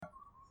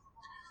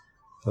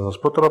Θα σας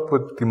πω τώρα που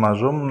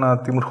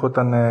ετοιμαζόμουν τι μου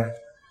ερχότανε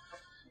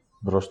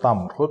μπροστά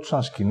μου.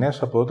 Ερχόντουσαν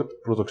σκηνές από τότε που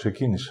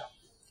πρωτοξεκίνησα.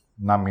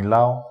 Να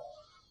μιλάω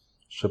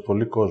σε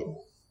πολύ κόσμο.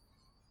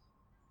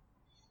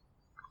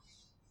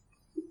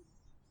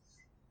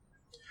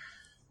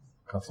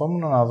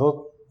 Καθόμουν να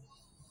δω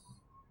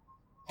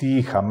τι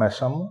είχα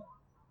μέσα μου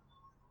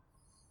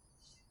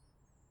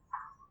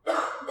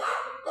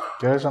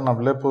και άρχισα να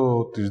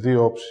βλέπω τις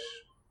δύο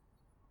όψεις.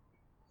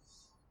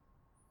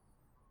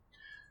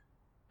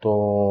 Το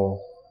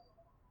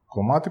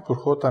κομμάτι που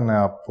ερχόταν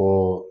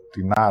από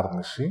την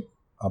άρνηση,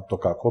 από το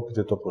κακό,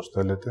 πείτε το όπως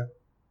θέλετε,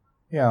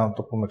 ή να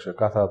το πούμε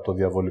ξεκάθαρα, το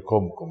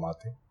διαβολικό μου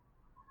κομμάτι,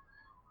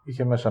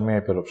 είχε μέσα μία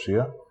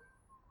υπεροψία,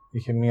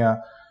 είχε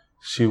μία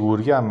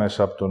σιγουριά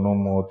μέσα από το νου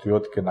μου ότι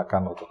ό,τι και να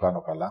κάνω, το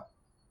κάνω καλά.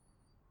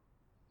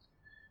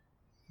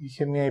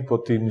 Είχε μία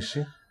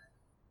υποτίμηση,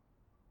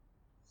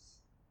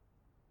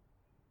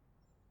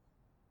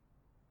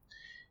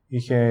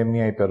 είχε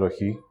μία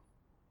υπεροχή.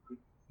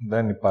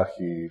 Δεν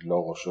υπάρχει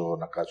λόγος εγώ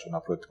να κάτσω να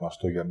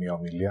προετοιμαστώ για μία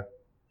ομιλία.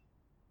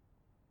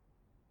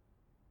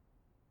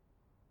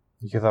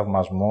 Είχε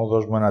θαυμασμό,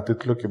 δώσ' μου ένα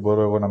τίτλο και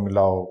μπορώ εγώ να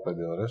μιλάω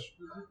 5 ώρες.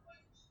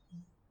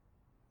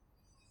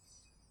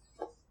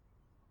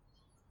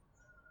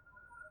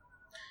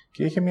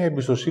 Και είχε μία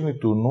εμπιστοσύνη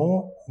του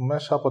νου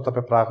μέσα από τα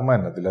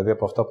πεπραγμένα, δηλαδή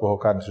από αυτά που έχω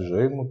κάνει στη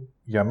ζωή μου.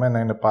 Για μένα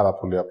είναι πάρα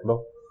πολύ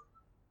απλό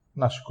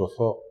να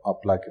σηκωθώ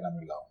απλά και να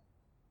μιλάω.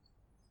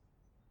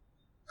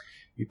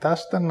 Η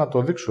τάση ήταν να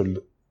το δείξω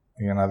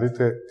για να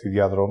δείτε τη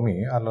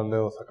διαδρομή, αλλά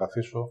λέω θα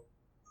καθίσω,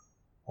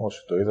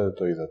 όσοι το είδατε,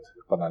 το είδατε.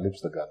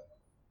 Επαναλήψεις δεν κάνω.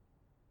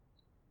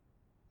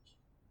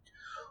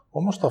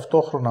 Όμως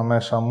ταυτόχρονα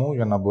μέσα μου,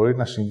 για να μπορεί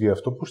να συμβεί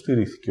αυτό, που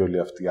στηρίχθηκε όλη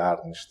αυτή η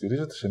άρνηση,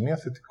 στηρίζεται σε μια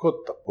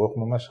θετικότητα που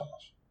έχουμε μέσα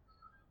μας.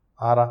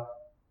 Άρα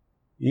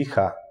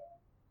είχα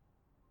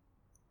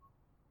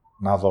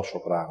να δώσω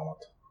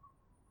πράγματα.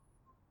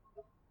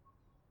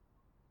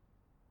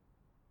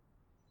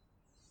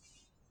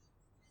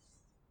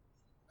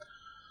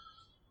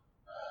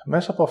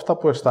 Μέσα από αυτά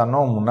που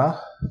αισθανόμουν,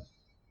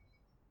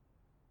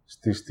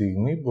 στη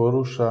στιγμή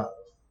μπορούσα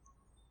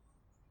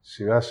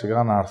σιγά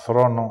σιγά να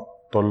αρθρώνω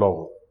το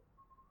λόγο.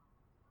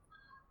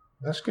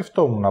 Δεν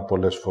σκεφτόμουν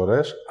πολλές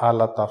φορές,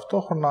 αλλά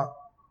ταυτόχρονα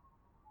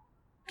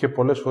και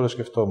πολλές φορές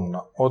σκεφτόμουν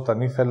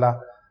όταν ήθελα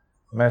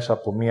μέσα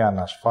από μία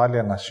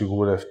ανασφάλεια να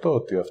σιγουρευτώ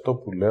ότι αυτό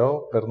που λέω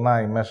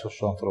περνάει μέσα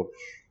στους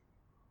ανθρώπους.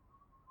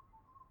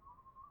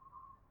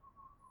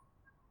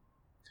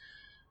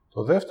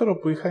 Το δεύτερο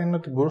που είχα είναι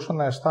ότι μπορούσα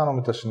να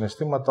αισθάνομαι τα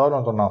συναισθήματα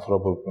όλων των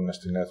ανθρώπων που είναι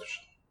στην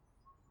αίθουσα.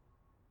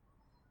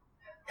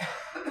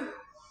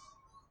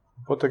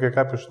 Οπότε και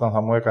κάποιος όταν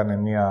θα μου έκανε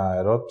μία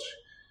ερώτηση,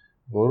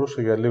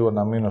 μπορούσε για λίγο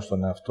να μείνω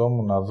στον εαυτό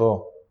μου, να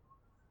δω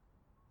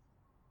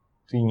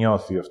τι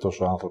νιώθει αυτός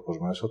ο άνθρωπος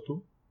μέσα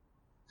του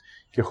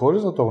και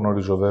χωρίς να το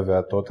γνωρίζω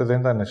βέβαια τότε, δεν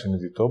ήταν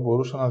συνειδητό,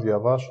 μπορούσα να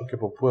διαβάσω και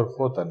από πού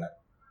ερχότανε,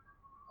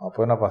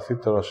 από ένα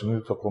βαθύτερο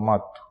ασυνείδητο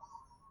κομμάτι του.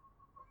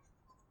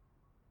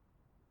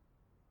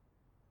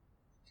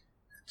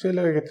 Έτσι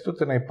έλεγα γιατί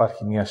τότε να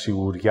υπάρχει μια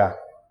σιγουριά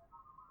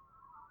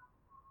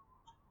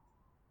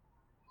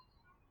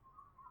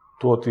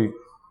του ότι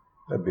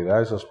δεν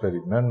πειράζει, σας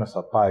περιμένουμε,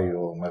 θα πάει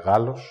ο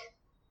μεγάλος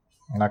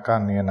να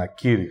κάνει ένα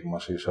κήρυγμα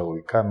σε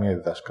εισαγωγικά, μια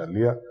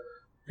διδασκαλία,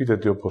 πείτε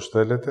τι όπως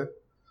θέλετε.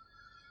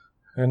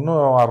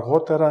 Ενώ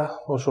αργότερα,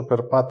 όσο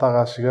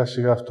περπάταγα σιγά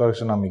σιγά αυτό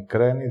άρχισε να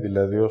μικραίνει,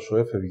 δηλαδή όσο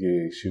έφευγε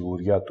η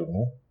σιγουριά του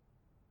νου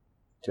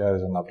και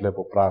άρχισα να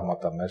βλέπω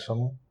πράγματα μέσα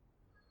μου,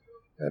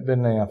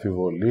 έμπαινε η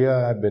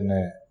αμφιβολία,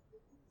 έμπαινε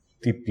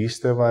τι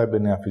πίστευα,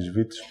 έμπαινε η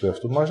αμφισβήτηση του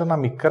εαυτού μου, άρχισα να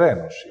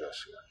μικραίνω σιγά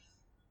σιγά.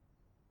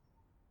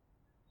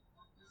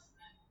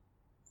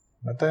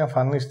 Μετά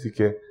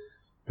εμφανίστηκε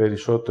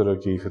περισσότερο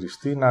και η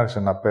Χριστίνα, άρχισε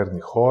να παίρνει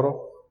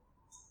χώρο.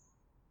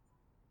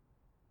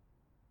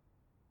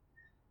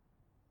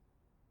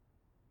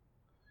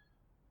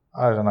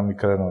 Άρχισα να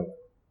μικραίνω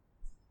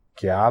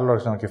και άλλο,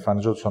 άρχισα να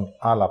εμφανιζόντουσαν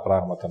άλλα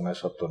πράγματα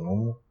μέσα από το νου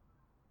μου.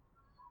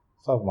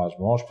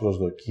 Θαυμασμός,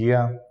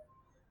 προσδοκία,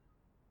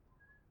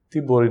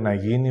 τι μπορεί να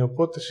γίνει,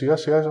 οπότε σιγά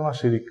σιγά άρχισα να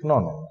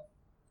συρρυκνώνομαι.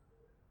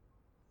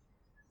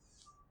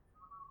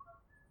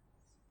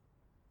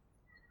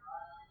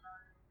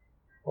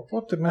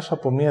 Οπότε μέσα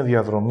από μία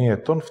διαδρομή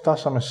ετών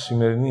φτάσαμε στη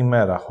σημερινή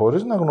ημέρα,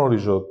 χωρίς να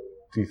γνωρίζω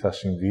τι θα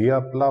συμβεί,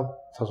 απλά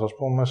θα σας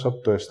πω μέσα από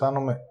το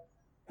αισθάνομαι,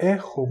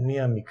 έχω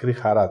μία μικρή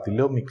χαρά. Τη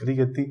λέω μικρή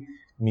γιατί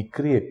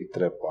μικρή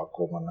επιτρέπω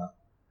ακόμα να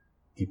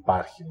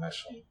υπάρχει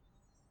μέσα μου.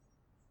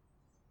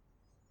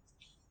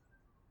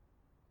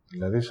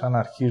 Δηλαδή σαν να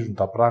αρχίζουν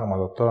τα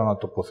πράγματα τώρα να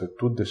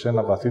τοποθετούνται σε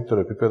ένα βαθύτερο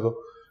επίπεδο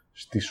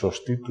στη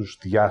σωστή τους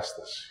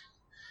διάσταση.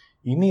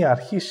 Είναι η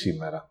αρχή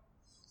σήμερα.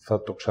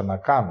 Θα το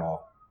ξανακάνω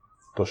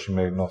το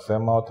σημερινό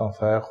θέμα όταν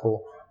θα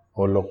έχω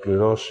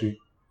ολοκληρώσει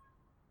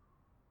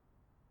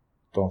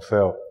τον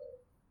Θεό.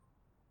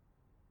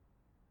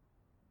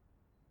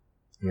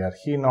 Η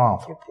αρχή είναι ο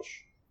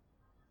άνθρωπος.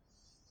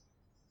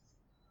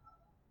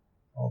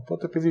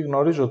 Οπότε επειδή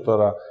γνωρίζω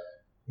τώρα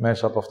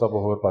μέσα από αυτά που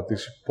έχω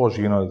περπατήσει πώς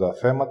γίνονται τα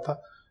θέματα,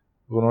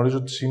 γνωρίζω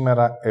ότι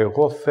σήμερα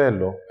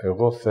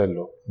εγώ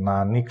θέλω να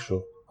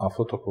ανοίξω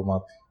αυτό το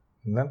κομμάτι.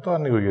 Δεν το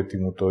ανοίγω γιατί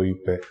μου το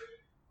είπε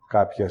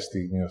κάποια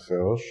στιγμή ο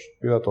Θεός.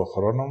 Πήρα τον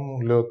χρόνο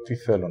μου, λέω τι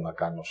θέλω να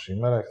κάνω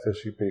σήμερα.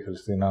 Χθες είπε η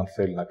Χριστίνα αν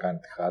θέλει να κάνει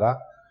τη χαρά.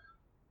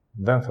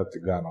 Δεν θα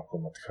την κάνω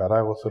ακόμα τη χαρά.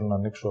 Εγώ θέλω να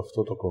ανοίξω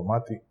αυτό το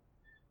κομμάτι,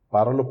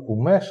 παρόλο που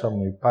μέσα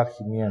μου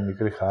υπάρχει μία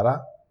μικρή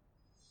χαρά,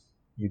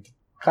 γιατί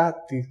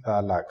κάτι θα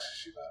αλλάξει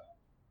σήμερα.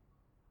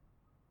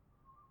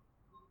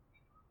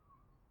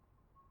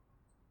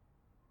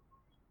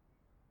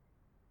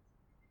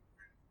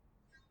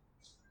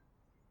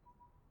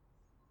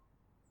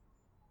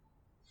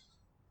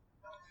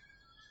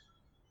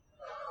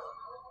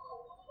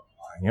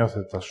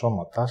 Νιώθετε τα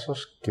σώματά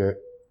σας και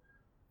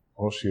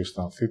όσοι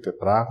αισθανθείτε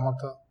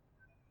πράγματα,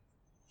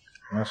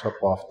 μέσα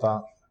από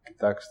αυτά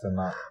κοιτάξτε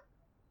να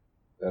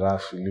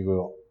περάσει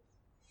λίγο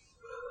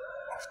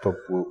αυτό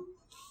που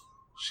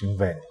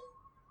συμβαίνει.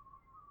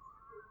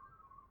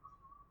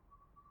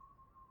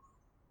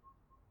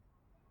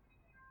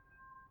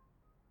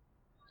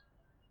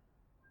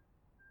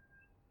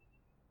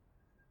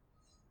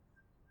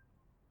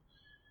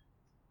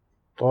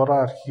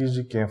 Τώρα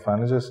αρχίζει και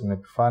εμφανίζεται στην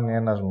επιφάνεια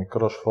ένας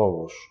μικρός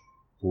φόβος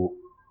που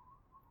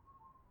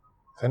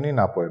δεν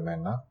είναι από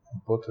εμένα,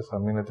 οπότε θα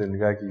μείνετε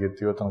λιγάκι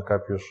γιατί όταν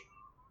κάποιος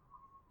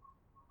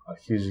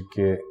αρχίζει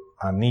και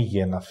ανοίγει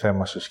ένα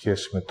θέμα σε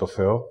σχέση με το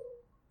Θεό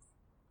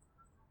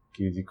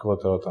και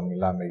ειδικότερα όταν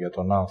μιλάμε για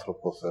τον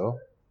άνθρωπο Θεό,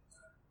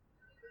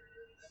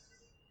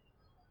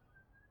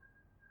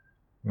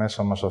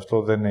 μέσα μας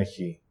αυτό δεν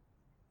έχει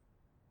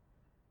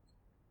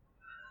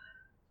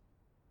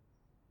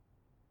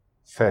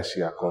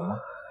θέση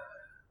ακόμα.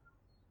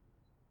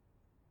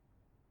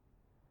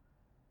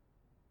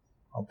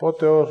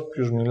 Οπότε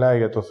όποιος μιλάει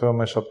για το Θεό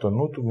μέσα από το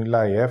νου του,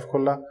 μιλάει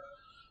εύκολα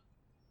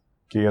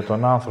και για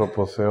τον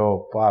άνθρωπο Θεό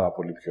πάρα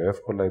πολύ πιο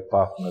εύκολα.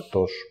 Υπάρχουν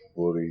τόσους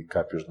που μπορεί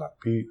κάποιος να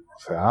πει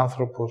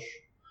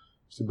Θεάνθρωπος.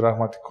 Στην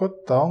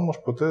πραγματικότητα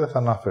όμως ποτέ δεν θα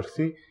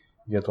αναφερθεί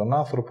για τον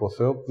άνθρωπο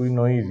Θεό που είναι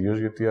ο ίδιος,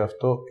 γιατί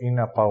αυτό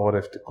είναι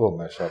απαγορευτικό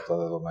μέσα από τα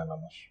δεδομένα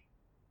μας.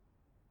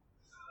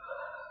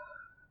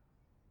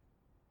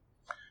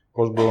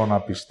 Πώς μπορώ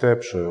να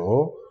πιστέψω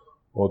εγώ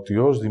ότι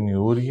ως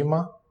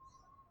δημιούργημα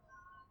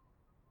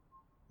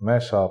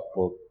μέσα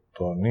από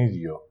τον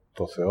ίδιο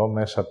το Θεό,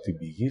 μέσα από την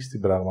πηγή,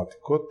 στην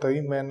πραγματικότητα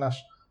είμαι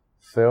ένας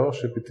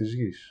Θεός επί της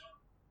Γης.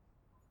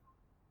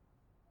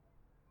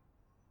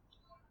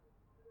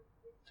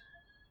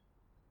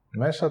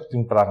 Μέσα από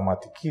την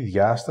πραγματική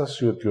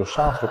διάσταση ότι ως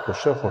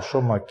άνθρωπος έχω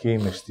σώμα και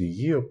είμαι στη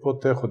γη,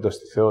 οπότε έχοντας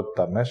τη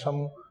θεότητα μέσα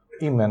μου,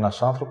 είμαι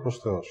ένας άνθρωπος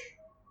Θεός.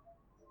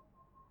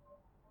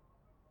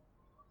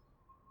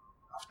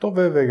 Αυτό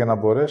βέβαια για να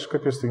μπορέσεις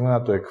κάποια στιγμή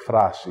να το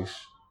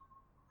εκφράσεις,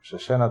 σε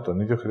σένα τον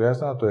ίδιο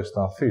χρειάζεται να το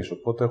αισθανθείς,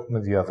 οπότε έχουμε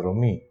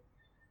διαδρομή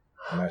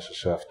μέσα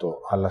σε αυτό.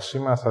 Αλλά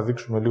σήμερα θα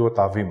δείξουμε λίγο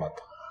τα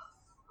βήματα.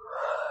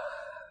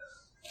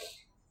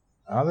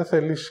 Αν δεν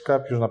θελήσει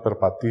κάποιος να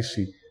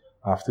περπατήσει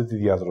αυτή τη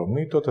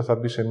διαδρομή, τότε θα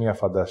μπει σε μια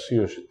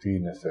φαντασίωση τι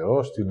είναι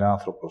Θεός, τι είναι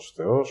άνθρωπος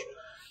Θεός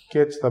και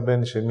έτσι θα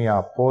μπαίνει σε μια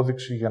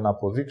απόδειξη για να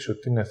αποδείξει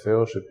ότι είναι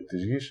Θεός επί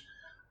της γης,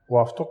 που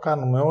αυτό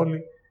κάνουμε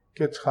όλοι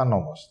και έτσι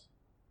χανόμαστε.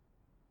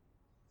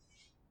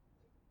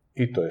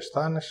 Ή το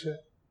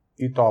αισθάνεσαι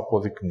ή το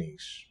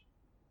αποδεικνύεις.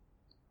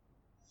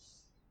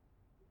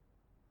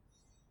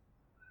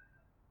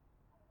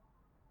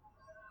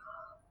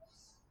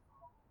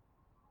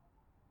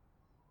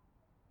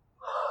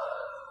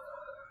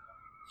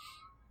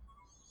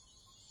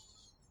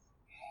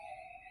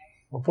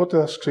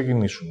 Οπότε ας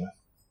ξεκινήσουμε.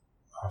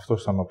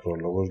 Αυτός ήταν ο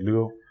πρόλογος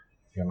λίγο,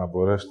 για να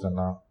μπορέσετε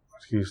να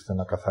αρχίσετε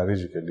να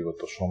καθαρίζει και λίγο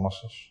το σώμα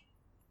σας,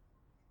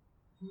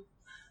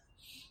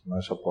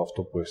 μέσα από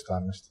αυτό που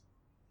αισθάνεστε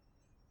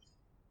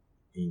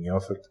ή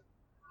νιώθετε.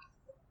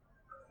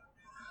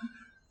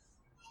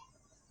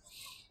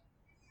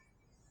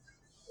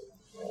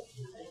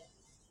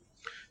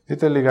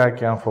 Δείτε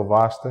λιγάκι αν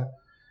φοβάστε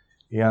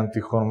ή αν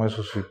τυχόν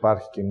μέσα σας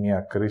υπάρχει και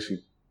μία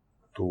κρίση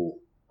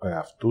του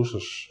εαυτού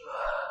σας,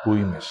 πού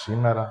είμαι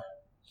σήμερα,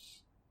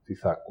 τι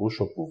θα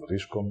ακούσω, πού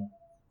βρίσκομαι,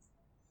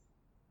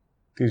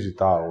 τι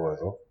ζητάω εγώ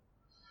εδώ.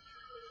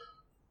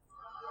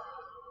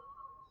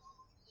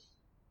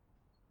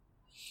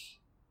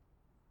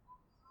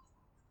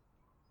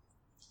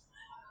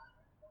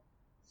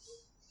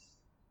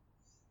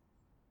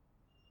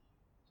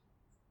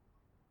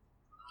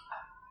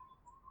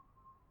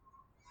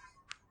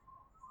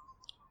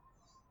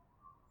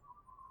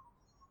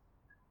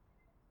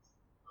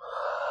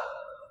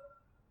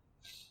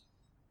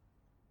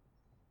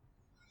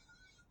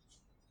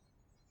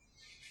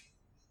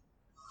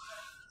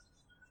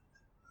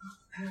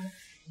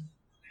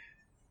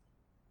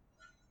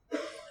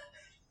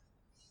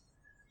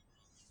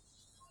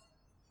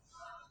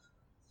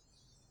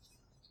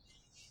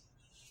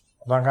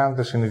 Όταν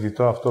κάνετε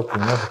συνειδητό αυτό που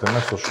νιώθετε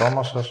μέσα στο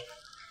σώμα σας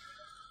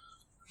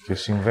και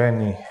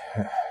συμβαίνει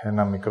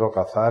ένα μικρό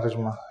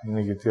καθάρισμα,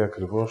 είναι γιατί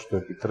ακριβώς το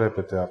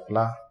επιτρέπετε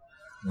απλά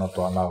να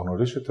το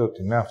αναγνωρίσετε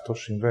ότι ναι, αυτό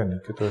συμβαίνει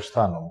και το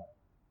αισθάνομαι.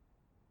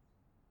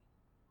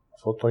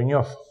 Αυτό το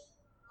νιώθω.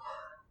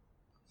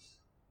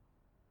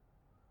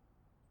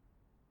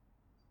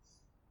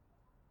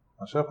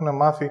 Μας έχουν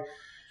μάθει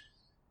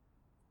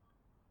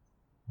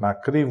να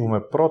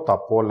κρύβουμε πρώτα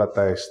απ' όλα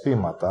τα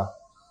αισθήματα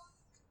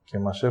και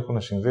μας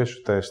έχουν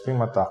συνδέσει τα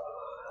αισθήματα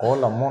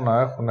όλα μόνο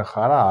έχουν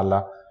χαρά,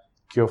 αλλά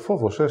και ο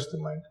φόβος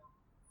αίσθημα είναι.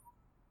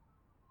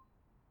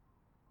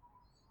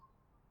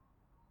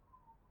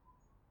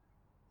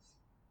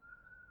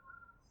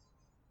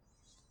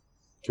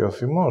 Και ο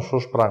θυμός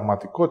ως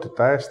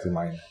πραγματικότητα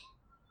αίσθημα είναι.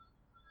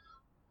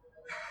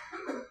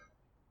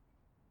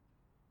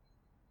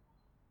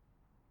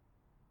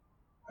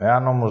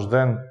 Εάν όμως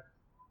δεν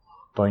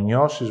τον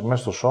νιώσεις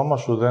μέσα στο σώμα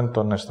σου, δεν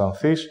τον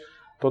αισθανθείς,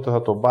 τότε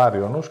θα τον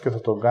πάρει ο νους και θα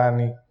τον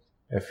κάνει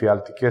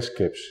εφιαλτικές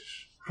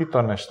σκέψεις. Ή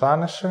τον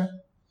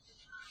αισθάνεσαι,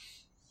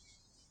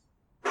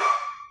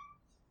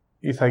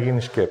 ή θα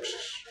γίνει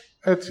σκέψεις.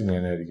 Έτσι είναι η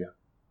ενέργεια.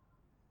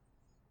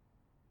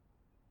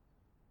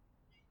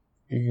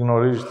 Ή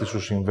γνωρίζεις τι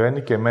σου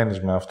συμβαίνει και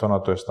μένεις με αυτό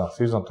να το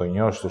αισθανθείς, να το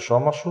νιώσεις στο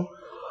σώμα σου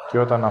και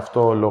όταν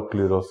αυτό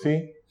ολοκληρωθεί,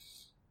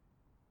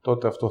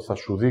 τότε αυτό θα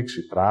σου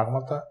δείξει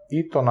πράγματα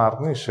ή τον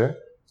αρνείσαι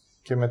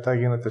και μετά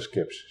γίνεται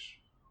σκέψεις.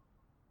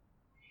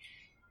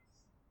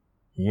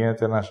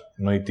 Γίνεται ένα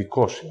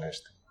νοητικό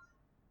συναίσθημα.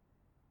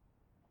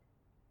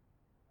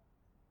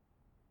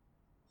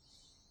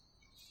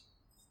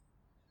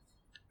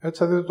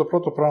 Έτσι θα δείτε το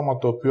πρώτο πράγμα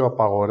το οποίο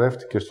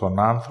απαγορεύτηκε στον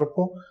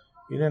άνθρωπο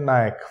είναι να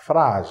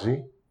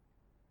εκφράζει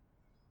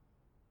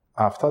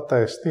αυτά τα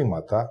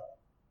αισθήματα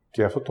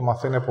και αυτό το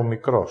μαθαίνει από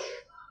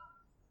μικρός.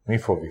 Μη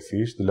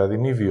φοβηθείς, δηλαδή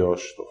μη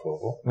βιώσεις το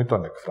φόβο, μη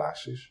τον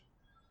εκφράσεις,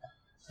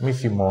 μη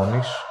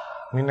θυμώνεις,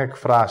 μην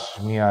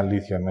εκφράσεις μία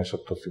αλήθεια μέσα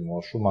από το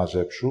θυμό σου,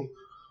 μαζέψου.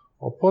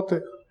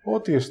 Οπότε,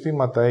 ό,τι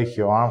αισθήματα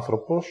έχει ο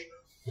άνθρωπος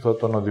που θα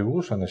τον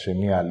οδηγούσαν σε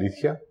μία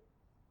αλήθεια,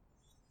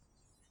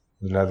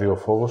 δηλαδή ο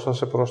φόβος θα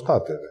σε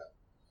προστάτευε,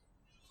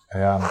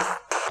 εάν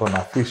τον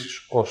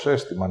αφήσεις ως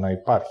αίσθημα να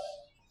υπάρχει.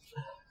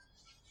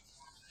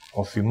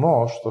 Ο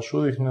θυμός θα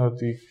σου δείχνει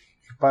ότι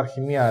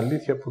υπάρχει μία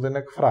αλήθεια που δεν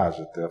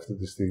εκφράζεται αυτή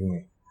τη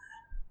στιγμή.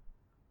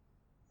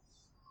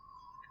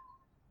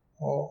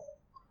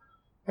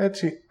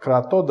 Έτσι,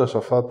 κρατώντας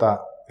αυτά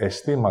τα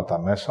αισθήματα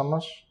μέσα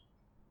μας,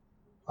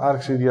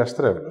 άρχισε η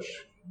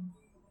διαστρέβλωση.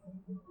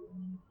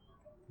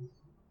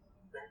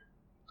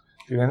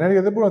 Την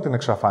ενέργεια δεν μπορεί να την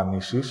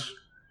εξαφανίσεις,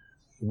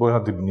 δεν μπορεί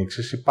να την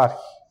πνίξεις,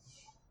 υπάρχει.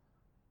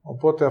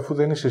 Οπότε, αφού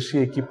δεν είσαι εσύ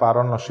εκεί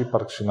παρόν ως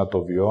ύπαρξη να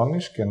το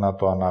βιώνεις και να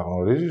το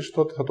αναγνωρίζεις,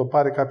 τότε θα το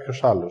πάρει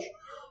κάποιος άλλος.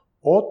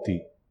 Ό,τι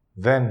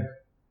δεν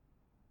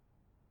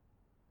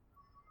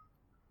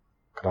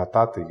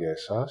κρατάτε για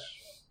εσάς,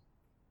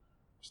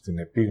 στην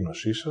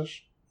επίγνωσή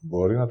σας,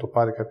 μπορεί να το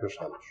πάρει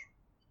κάποιος άλλος.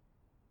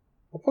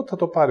 Οπότε θα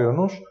το πάρει ο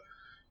νους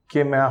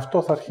και με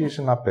αυτό θα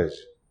αρχίσει να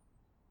παίζει.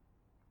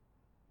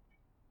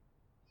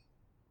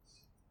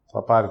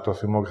 Θα πάρει το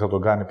θυμό και θα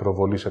τον κάνει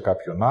προβολή σε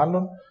κάποιον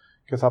άλλον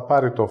και θα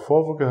πάρει το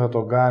φόβο και θα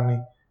τον κάνει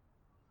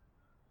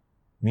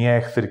μια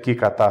εχθρική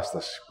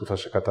κατάσταση που θα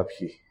σε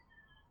καταπιεί.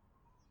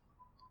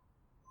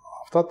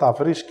 Αυτά τα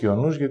βρίσκει ο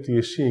νους γιατί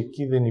εσύ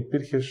εκεί δεν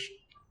υπήρχες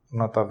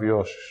να τα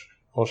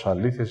βιώσεις ως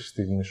αλήθεια στη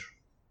στιγμή σου.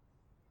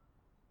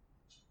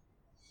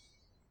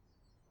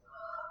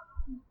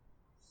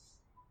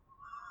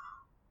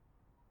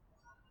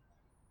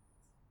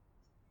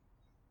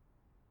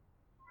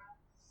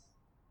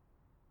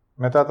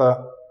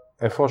 Μετά,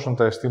 εφόσον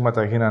τα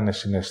αισθήματα γίνανε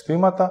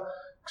συναισθήματα,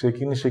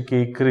 ξεκίνησε και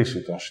η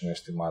κρίση των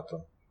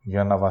συναισθημάτων,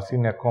 για να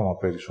βαθύνει ακόμα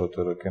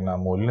περισσότερο και να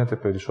μολύνεται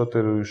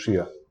περισσότερο η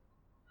ουσία.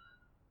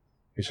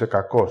 Είσαι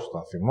κακός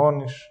όταν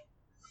θυμώνεις,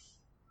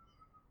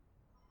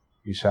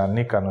 είσαι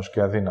ανίκανος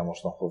και αδύναμος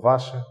όταν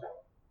φοβάσαι.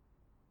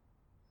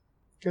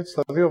 Και έτσι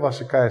τα δύο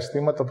βασικά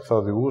αισθήματα που θα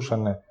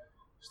οδηγούσαν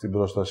στην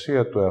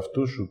προστασία του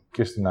εαυτού σου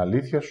και στην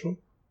αλήθεια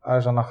σου,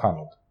 άρχισαν να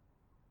χάνονται.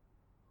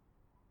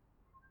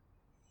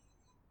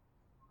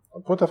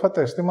 Οπότε αυτά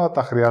τα αισθήματα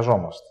τα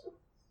χρειαζόμαστε.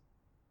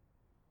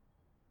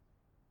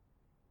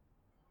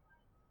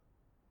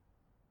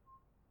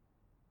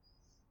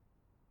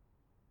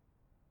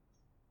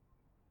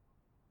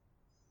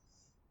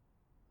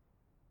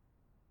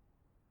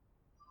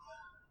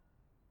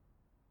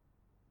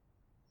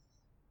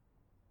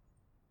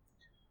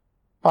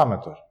 Πάμε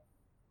τώρα.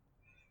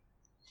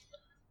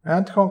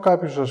 Εάν τυχόν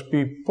κάποιος σας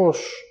πει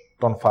πώς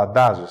τον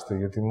φαντάζεστε,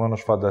 γιατί μόνο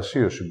ως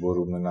φαντασίωση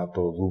μπορούμε να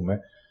το δούμε,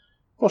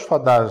 πώς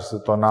φαντάζεστε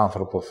τον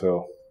άνθρωπο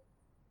Θεό.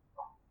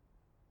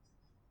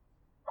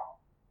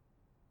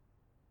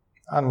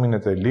 Αν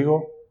μείνετε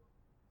λίγο,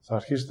 θα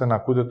αρχίσετε να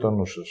ακούτε το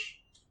νου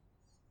σας.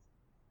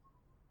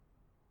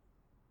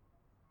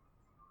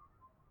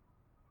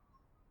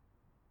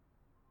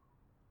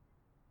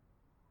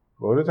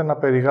 Μπορείτε να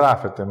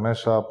περιγράφετε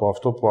μέσα από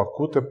αυτό που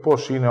ακούτε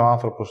πώς είναι ο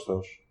άνθρωπος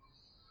Θεός.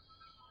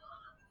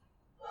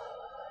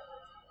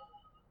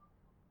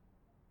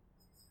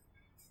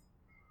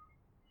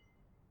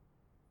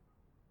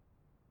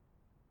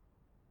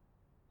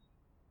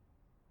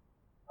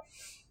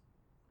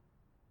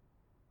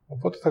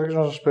 Οπότε θα αρχίσω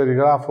να σας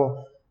περιγράφω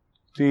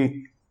τι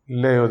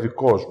λέει ο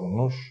δικός μου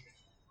νους.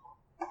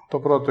 Το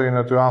πρώτο είναι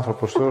ότι ο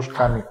άνθρωπος Θεός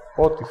κάνει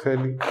ό,τι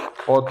θέλει,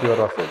 ό,τι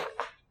ώρα θέλει.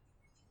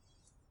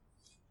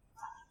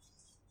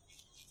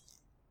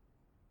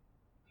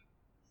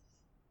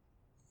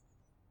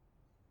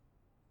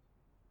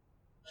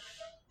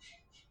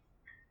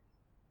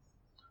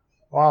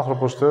 Ο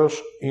άνθρωπος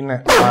Θεός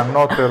είναι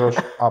ανώτερος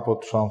από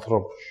τους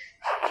ανθρώπους.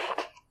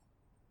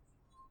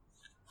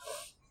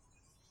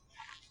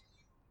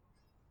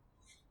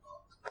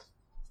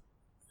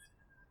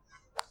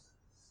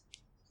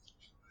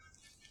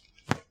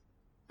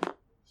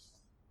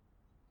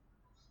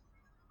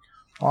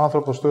 Ο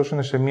άνθρωπος Θεός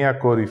είναι σε μία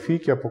κορυφή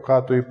και από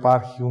κάτω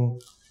υπάρχουν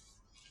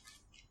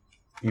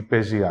οι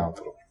πεζοί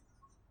άνθρωποι.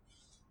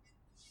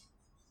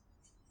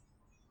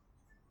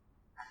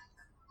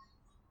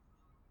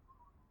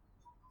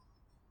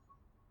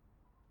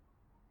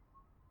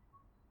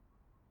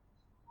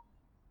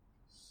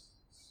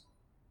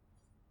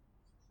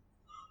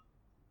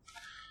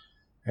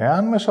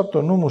 Εάν μέσα από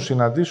το νου μου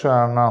συναντήσω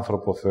έναν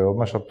άνθρωπο Θεό,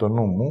 μέσα από το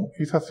νου μου,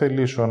 ή θα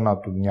θελήσω να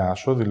του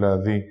μοιάσω,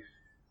 δηλαδή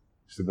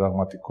στην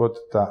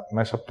πραγματικότητα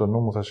μέσα από το νου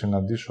μου θα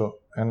συναντήσω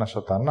ένα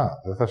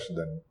σατανά,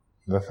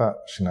 δεν θα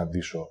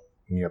συναντήσω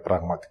μια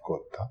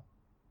πραγματικότητα.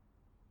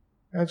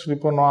 Έτσι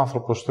λοιπόν ο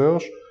άνθρωπος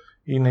Θεός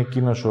είναι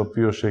εκείνος ο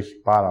οποίος έχει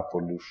πάρα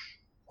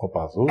πολλούς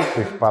οπαδούς,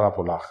 έχει πάρα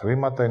πολλά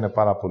χρήματα, είναι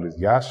πάρα πολύ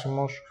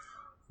διάσημος.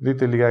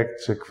 Δείτε λιγάκι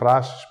τις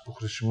εκφράσεις που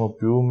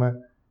χρησιμοποιούμε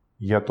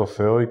για το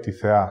Θεό ή τη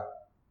Θεά.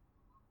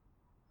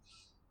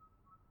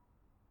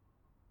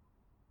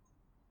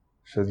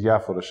 Σε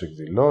διάφορες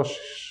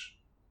εκδηλώσεις,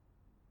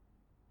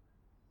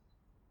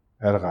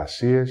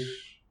 εργασίες,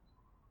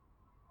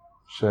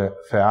 σε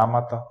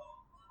θεάματα.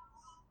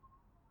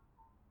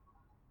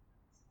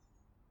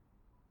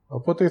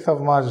 Οπότε ή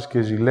θαυμάζεις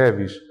και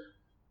ζηλεύεις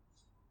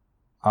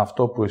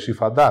αυτό που εσύ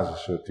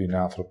φαντάζεσαι ότι είναι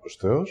άνθρωπος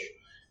Θεός,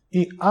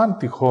 ή αν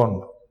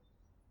τυχόν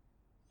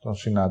τον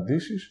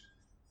συναντήσεις,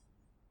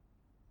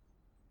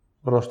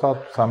 μπροστά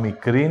του θα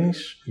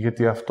μικρύνεις,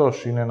 γιατί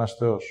αυτός είναι ένας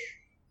Θεός.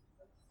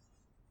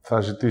 Θα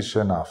ζητήσεις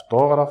ένα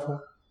αυτόγραφο,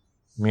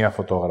 μία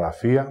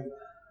φωτογραφία,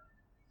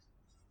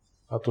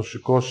 θα το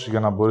σηκώσεις για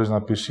να μπορείς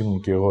να πεις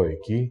ήμουν και εγώ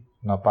εκεί,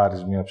 να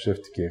πάρεις μία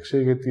ψεύτικη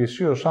αξία, γιατί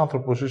εσύ ως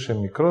άνθρωπος είσαι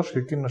μικρός και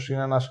εκείνος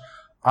είναι ένας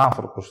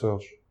άνθρωπος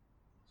Θεός.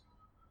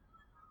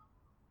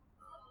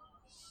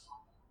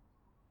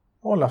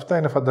 Όλα αυτά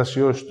είναι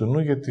φαντασιώσεις του νου,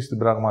 γιατί στην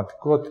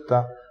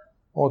πραγματικότητα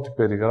ό,τι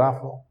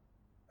περιγράφω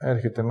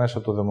έρχεται μέσα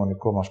από το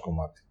δαιμονικό μας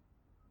κομμάτι.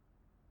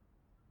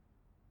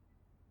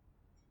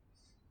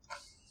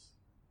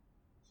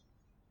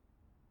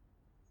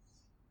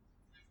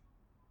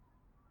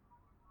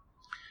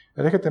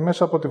 Έρχεται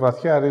μέσα από τη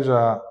βαθιά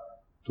ρίζα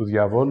του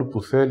διαβόλου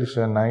που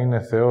θέλησε να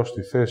είναι Θεός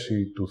στη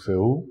θέση του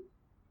Θεού,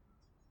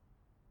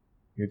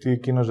 γιατί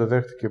εκείνος δεν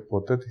δέχτηκε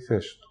ποτέ τη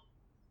θέση του.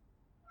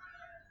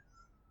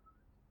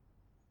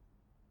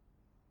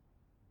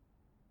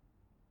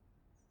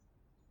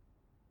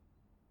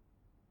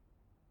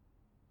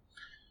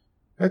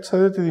 Έτσι θα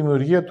δείτε τη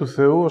δημιουργία του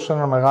Θεού ως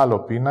ένα μεγάλο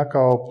πίνακα,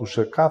 όπου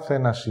σε κάθε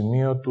ένα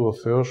σημείο του ο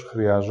Θεός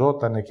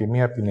χρειαζόταν και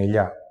μία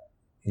πινελιά,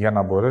 για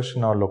να μπορέσει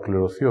να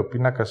ολοκληρωθεί ο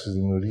πίνακας της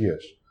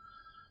δημιουργίας.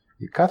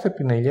 Η κάθε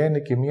πινελιά είναι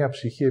και μία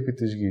ψυχή επί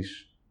της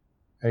γης.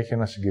 Έχει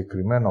ένα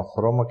συγκεκριμένο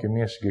χρώμα και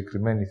μία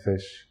συγκεκριμένη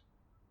θέση.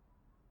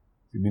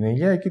 Την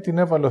πινελιά εκεί την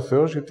έβαλε ο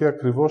Θεός γιατί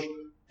ακριβώς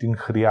την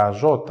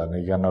χρειαζόταν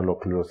για να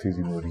ολοκληρωθεί η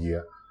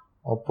δημιουργία.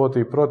 Οπότε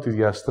η πρώτη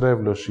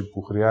διαστρέβλωση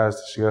που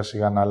χρειάζεται σιγά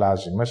σιγά να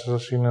αλλάζει μέσα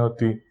σας είναι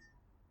ότι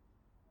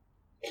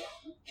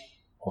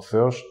ο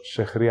Θεός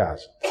σε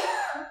χρειάζεται.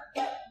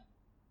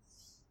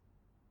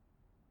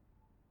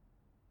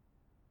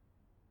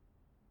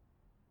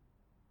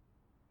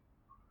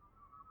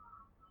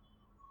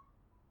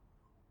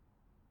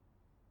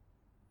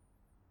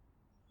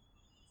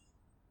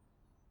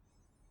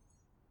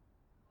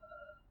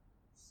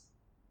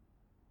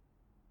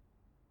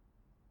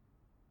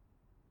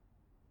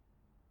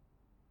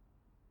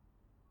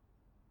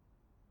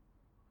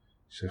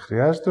 Σε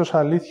χρειάζεται ως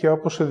αλήθεια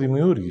όπως σε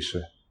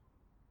δημιούργησε.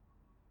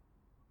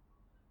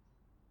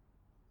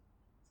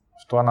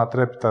 Αυτό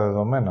ανατρέπει τα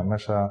δεδομένα,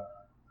 μέσα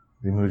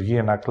δημιουργεί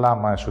ένα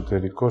κλάμα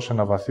εσωτερικό σε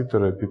ένα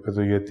βαθύτερο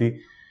επίπεδο, γιατί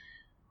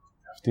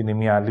αυτή είναι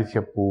μια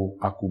αλήθεια που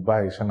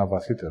ακουμπάει σε ένα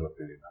βαθύτερο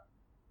πυρήνα.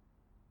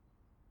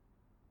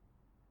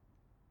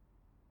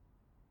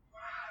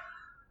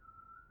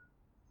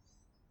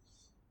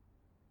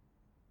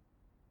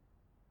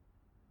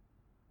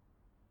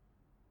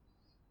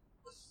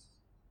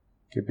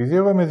 Και επειδή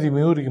εγώ είμαι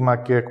δημιούργημα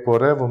και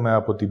εκπορεύομαι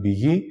από την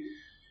πηγή,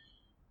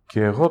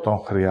 και εγώ τον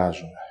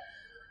χρειάζομαι.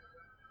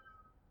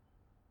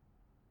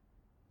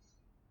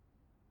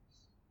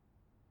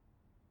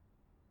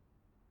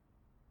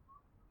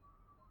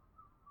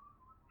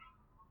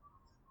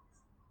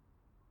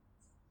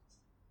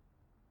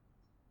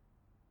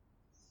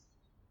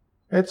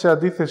 Έτσι,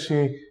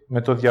 αντίθεση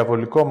με το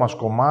διαβολικό μας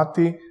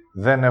κομμάτι,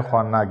 δεν έχω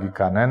ανάγκη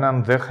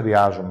κανέναν, δεν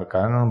χρειάζομαι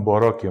κανέναν,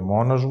 μπορώ και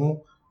μόνος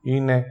μου,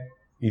 είναι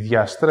η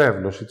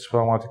διαστρέβλωση της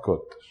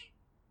πραγματικότητας.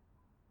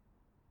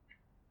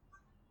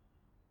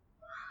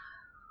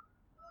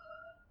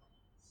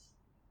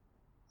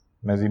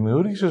 Με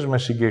δημιούργησες με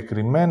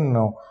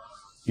συγκεκριμένο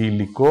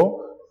υλικό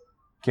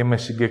και με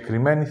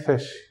συγκεκριμένη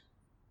θέση.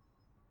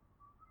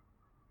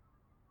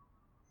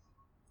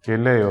 Και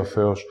λέει ο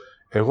Θεός,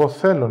 εγώ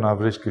θέλω να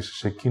βρίσκεσαι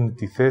σε εκείνη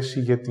τη θέση,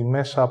 γιατί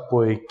μέσα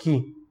από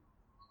εκεί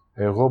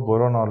εγώ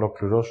μπορώ να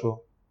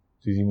ολοκληρώσω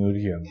τη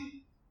δημιουργία μου.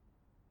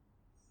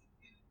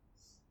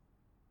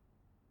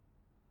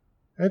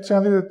 Έτσι,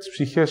 αν δείτε τις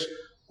ψυχές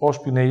ως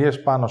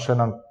πινελιές πάνω σε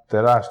έναν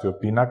τεράστιο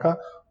πίνακα,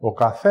 ο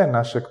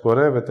καθένας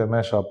εκπορεύεται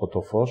μέσα από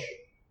το φως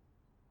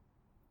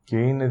και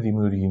είναι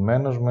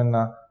δημιουργημένος με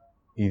ένα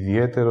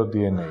ιδιαίτερο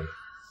DNA.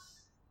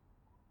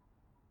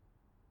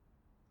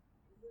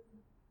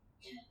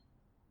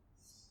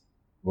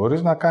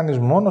 Μπορείς να κάνεις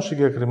μόνο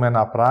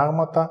συγκεκριμένα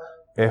πράγματα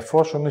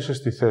εφόσον είσαι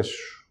στη θέση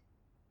σου.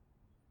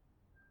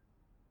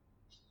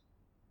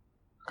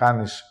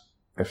 Κάνεις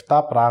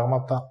 7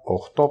 πράγματα,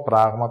 8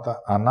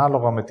 πράγματα,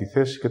 ανάλογα με τη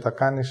θέση και τα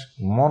κάνεις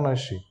μόνο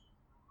εσύ.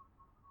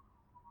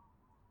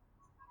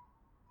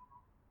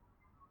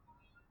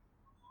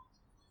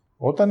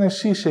 Όταν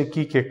εσύ είσαι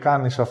εκεί και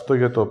κάνεις αυτό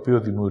για το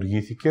οποίο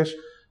δημιουργήθηκες,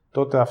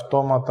 τότε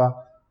αυτόματα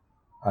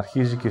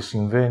αρχίζει και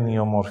συμβαίνει η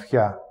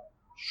ομορφιά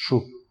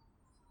σου.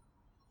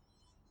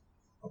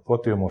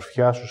 Οπότε η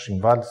ομορφιά σου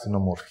συμβάλλει στην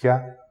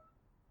ομορφιά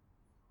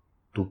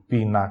του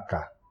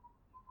πίνακα.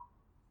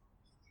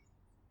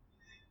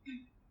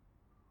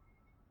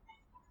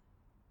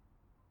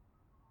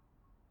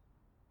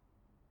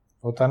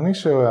 Όταν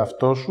είσαι ο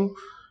εαυτός σου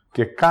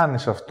και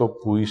κάνεις αυτό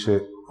που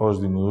είσαι ως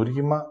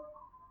δημιούργημα,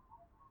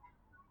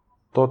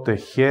 τότε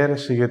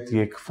χαίρεσαι γιατί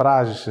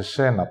εκφράζεις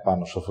εσένα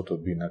πάνω σε αυτό το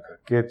πίνακα.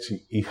 Και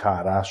έτσι η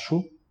χαρά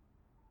σου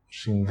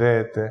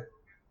συνδέεται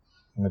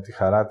με τη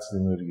χαρά της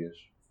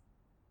δημιουργίας.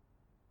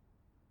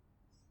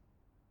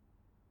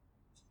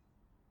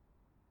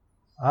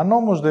 Αν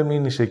όμως δεν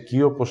μείνεις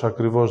εκεί, όπως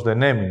ακριβώς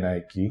δεν έμεινα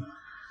εκεί,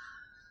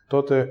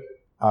 τότε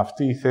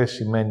αυτή η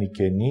θέση μένει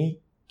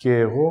κενή και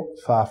εγώ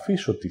θα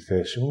αφήσω τη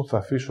θέση μου, θα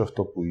αφήσω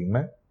αυτό που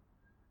είμαι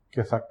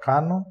και θα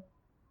κάνω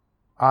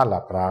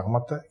άλλα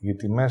πράγματα,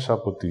 γιατί μέσα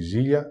από τη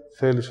ζήλια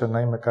θέλησα να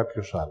είμαι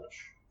κάποιος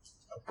άλλος.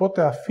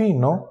 Οπότε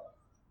αφήνω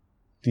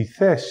τη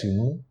θέση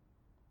μου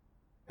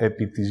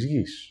επί της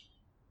γης.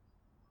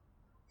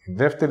 Η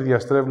δεύτερη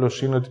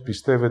διαστρέβλωση είναι ότι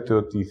πιστεύετε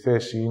ότι η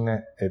θέση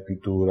είναι επί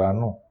του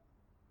ουρανού.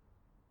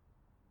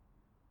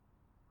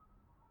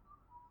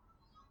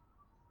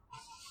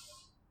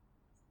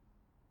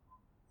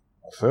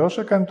 Ο Θεός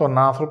έκανε τον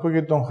άνθρωπο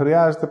γιατί τον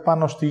χρειάζεται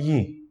πάνω στη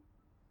γη.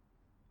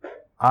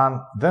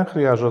 Αν δεν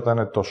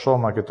χρειαζόταν το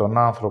σώμα και τον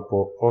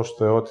άνθρωπο ως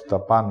θεότητα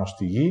πάνω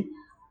στη γη,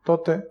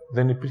 τότε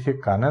δεν υπήρχε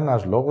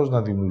κανένας λόγος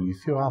να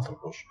δημιουργηθεί ο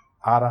άνθρωπος.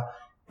 Άρα,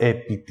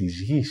 επί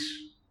της γης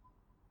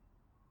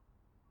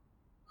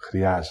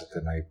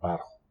χρειάζεται να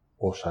υπάρχουν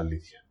ως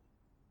αλήθεια.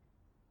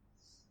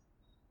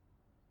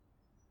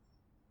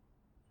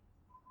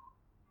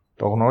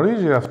 Το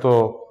γνωρίζει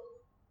αυτό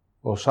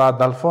ο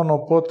Σάνταλφον,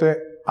 οπότε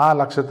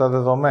άλλαξε τα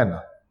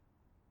δεδομένα.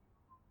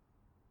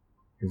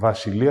 Η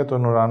βασιλεία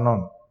των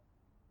ουρανών.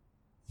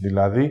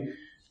 Δηλαδή,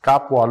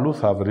 κάπου αλλού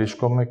θα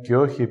βρίσκομαι και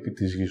όχι επί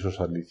της γης ως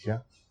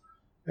αλήθεια.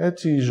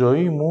 Έτσι η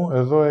ζωή μου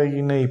εδώ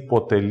έγινε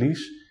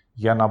υποτελής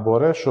για να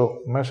μπορέσω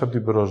μέσα από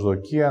την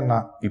προσδοκία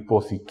να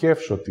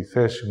υποθηκεύσω τη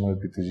θέση μου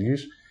επί της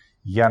γης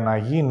για να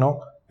γίνω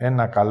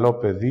ένα καλό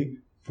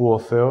παιδί που ο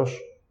Θεός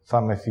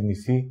θα με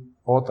θυμηθεί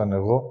όταν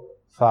εγώ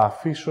θα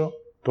αφήσω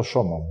το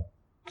σώμα μου.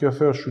 Και ο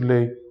Θεός σου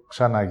λέει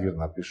ξανά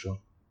γύρνα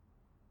πίσω.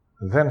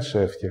 Δεν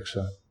σε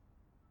έφτιαξα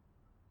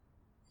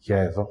για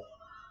εδώ.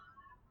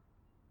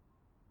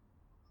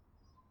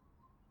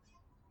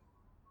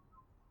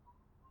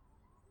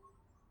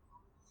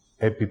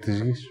 Επί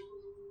της γης.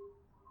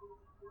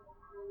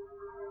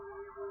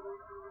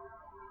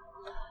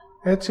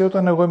 Έτσι,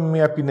 όταν εγώ είμαι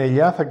μια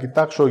πινελιά, θα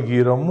κοιτάξω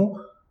γύρω μου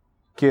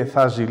και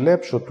θα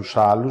ζηλέψω τους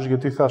άλλους,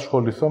 γιατί θα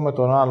ασχοληθώ με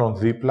τον άλλον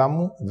δίπλα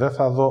μου, δεν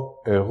θα δω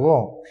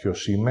εγώ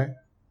ποιος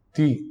είμαι,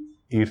 τι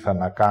ήρθα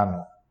να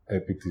κάνω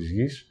επί της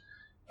γης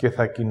και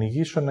θα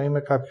κυνηγήσω να είμαι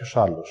κάποιος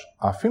άλλος.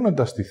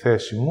 Αφήνοντας τη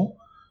θέση μου,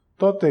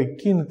 τότε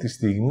εκείνη τη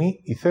στιγμή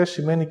η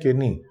θέση μένει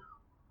κενή.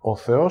 Ο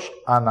Θεός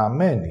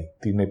αναμένει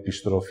την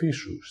επιστροφή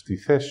σου στη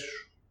θέση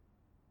σου.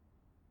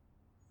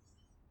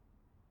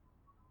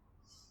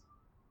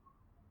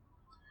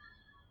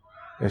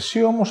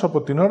 Εσύ όμως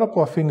από την ώρα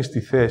που αφήνεις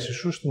τη θέση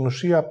σου, στην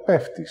ουσία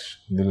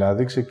πέφτεις,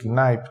 δηλαδή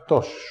ξεκινάει η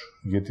πτώση σου,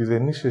 γιατί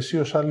δεν είσαι εσύ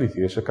ως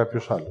αλήθεια, είσαι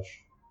κάποιος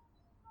άλλος.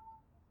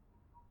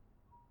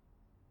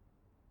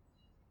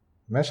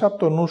 Μέσα από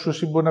το νου σου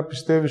εσύ μπορεί να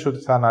πιστεύεις ότι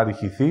θα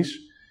αναρριχηθείς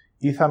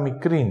ή θα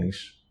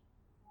μικρύνεις.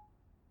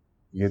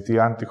 Γιατί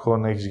αν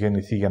τυχόν έχεις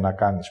γεννηθεί για να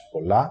κάνεις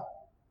πολλά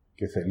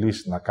και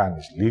θελείς να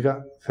κάνεις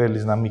λίγα,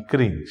 θέλεις να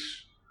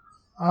μικρύνεις.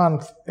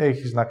 Αν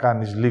έχεις να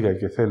κάνεις λίγα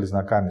και θέλεις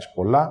να κάνεις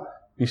πολλά,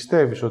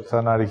 πιστεύεις ότι θα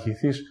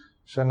αναρριχηθείς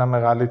σε ένα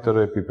μεγαλύτερο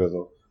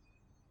επίπεδο.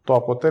 Το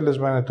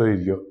αποτέλεσμα είναι το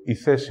ίδιο. Η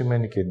θέση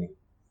μένει κενή.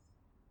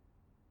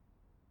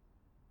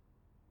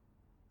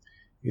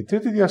 Η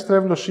τρίτη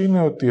διαστρέβλωση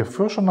είναι ότι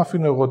εφόσον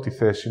αφήνω εγώ τη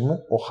θέση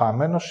μου, ο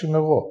χαμένος είμαι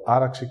εγώ,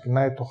 άρα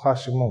ξεκινάει το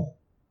χάσιμό μου.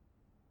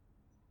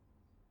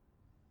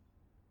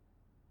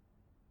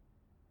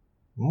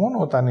 Μόνο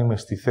όταν είμαι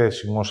στη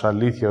θέση μου ως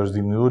αλήθεια, ως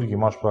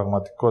δημιούργημα, ως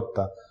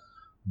πραγματικότητα,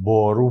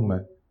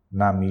 μπορούμε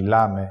να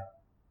μιλάμε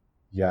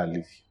για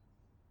αλήθεια.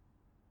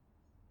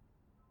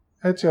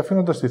 Έτσι,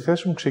 αφήνοντας τη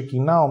θέση μου,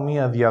 ξεκινάω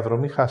μία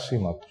διαδρομή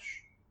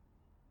χασίματος.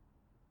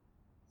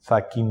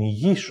 Θα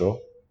κυνηγήσω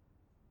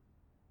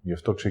Γι'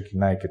 αυτό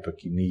ξεκινάει και το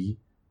κυνήγι.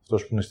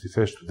 Αυτός που είναι στη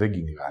θέση του δεν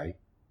κυνηγάει.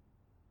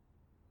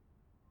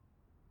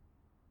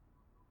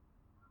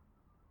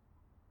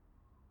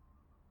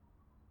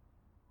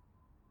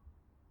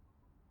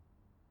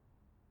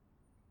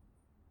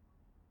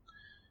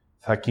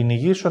 Θα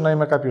κυνηγήσω να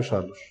είμαι κάποιος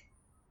άλλος.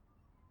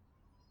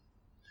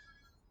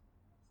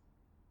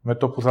 Με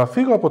το που θα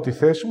φύγω από τη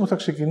θέση μου θα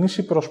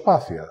ξεκινήσει η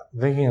προσπάθεια.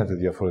 Δεν γίνεται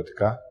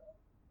διαφορετικά.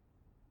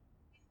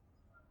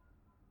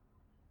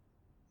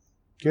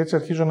 Και έτσι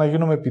αρχίζω να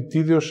γίνομαι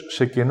επιτίδιος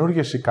σε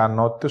καινούργιες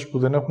ικανότητες που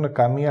δεν έχουν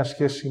καμία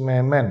σχέση με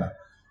εμένα.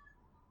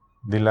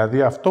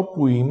 Δηλαδή αυτό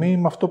που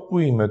είμαι αυτό που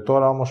είμαι.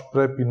 Τώρα όμως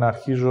πρέπει να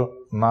αρχίζω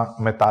να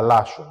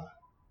μεταλλάσσομαι.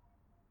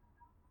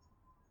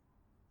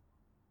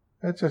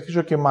 Έτσι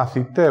αρχίζω και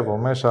μαθητεύω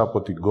μέσα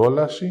από την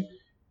κόλαση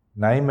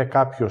να είμαι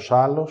κάποιος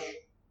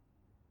άλλος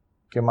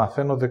και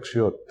μαθαίνω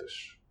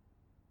δεξιότητες.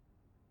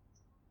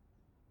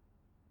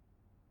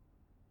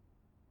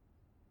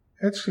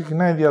 Έτσι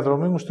ξεκινάει η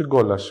διαδρομή μου στην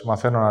κόλαση.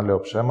 Μαθαίνω να λέω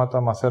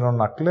ψέματα, μαθαίνω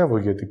να κλέβω,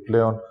 γιατί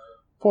πλέον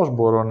πώς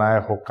μπορώ να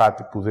έχω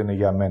κάτι που δεν είναι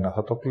για μένα,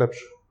 θα το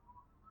κλέψω.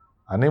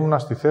 Αν ήμουν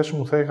στη θέση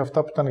μου θα είχα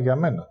αυτά που ήταν για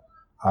μένα.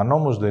 Αν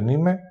όμως δεν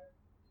είμαι,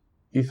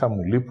 ή θα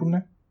μου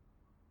λείπουνε,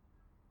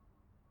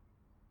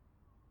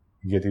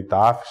 γιατί τα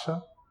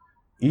άφησα,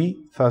 ή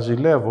θα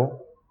ζηλεύω,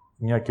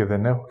 μια και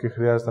δεν έχω και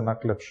χρειάζεται να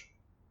κλέψω.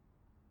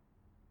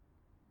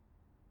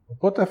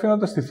 Οπότε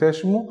αφήνοντας τη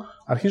θέση μου,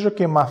 αρχίζω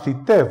και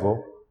μαθητεύω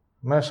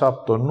μέσα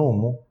από το νου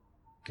μου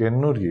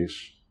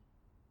καινούριες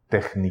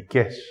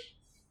τεχνικές.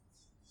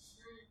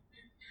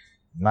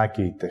 Να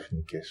και οι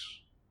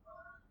τεχνικές.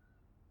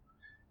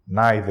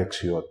 Να οι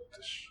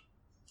δεξιότητες.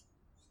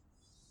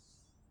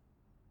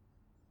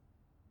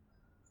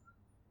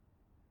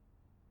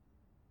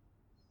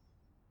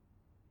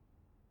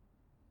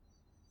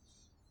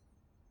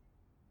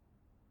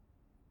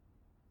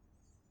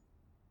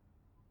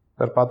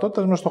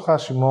 Περπατώντας μες στο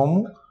χάσιμό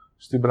μου,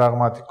 στην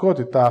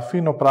πραγματικότητα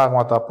αφήνω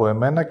πράγματα από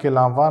εμένα και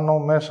λαμβάνω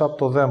μέσα από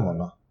το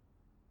δαίμονα.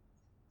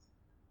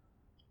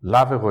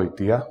 Λάβε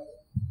γοητεία,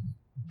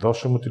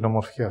 δώσε μου την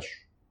ομορφιά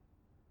σου.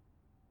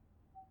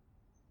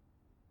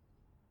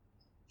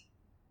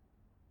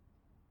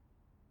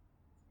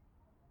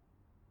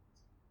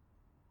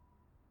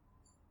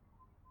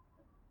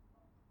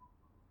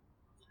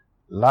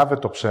 Λάβε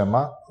το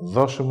ψέμα,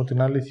 δώσε μου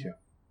την αλήθεια.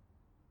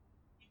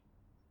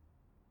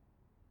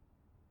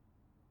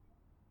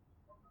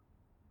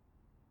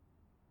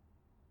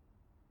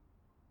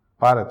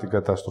 Πάρε την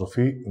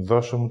καταστροφή,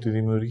 δώσε μου τη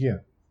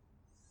δημιουργία.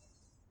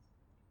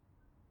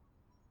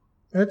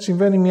 Έτσι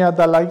συμβαίνει μια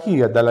ανταλλαγή.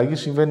 Η ανταλλαγή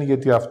συμβαίνει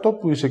γιατί αυτό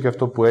που είσαι και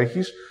αυτό που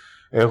έχεις,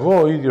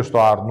 εγώ ο ίδιος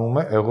το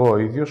αρνούμαι, εγώ ο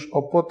ίδιος,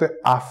 οπότε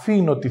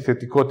αφήνω τη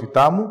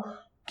θετικότητά μου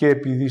και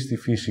επειδή στη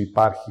φύση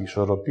υπάρχει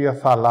ισορροπία,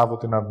 θα λάβω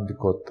την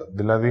αρνητικότητα.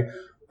 Δηλαδή,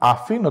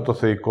 αφήνω το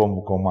θεϊκό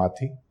μου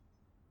κομμάτι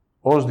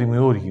ως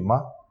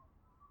δημιούργημα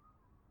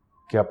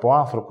και από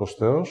άνθρωπος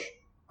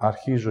Θεός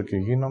αρχίζω και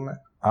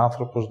γίνομαι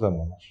άνθρωπος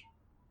δαίμονας.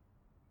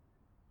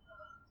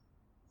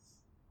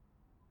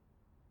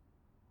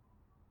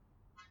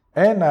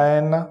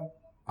 Ένα-ένα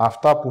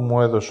αυτά που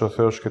μου έδωσε ο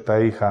Θεός και τα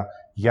είχα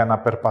για να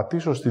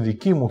περπατήσω στη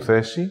δική μου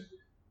θέση,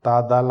 τα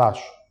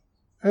ανταλλάσσω.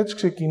 Έτσι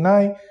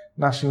ξεκινάει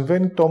να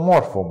συμβαίνει το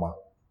μόρφωμα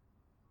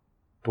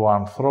του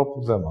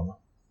ανθρώπου δαίμονα.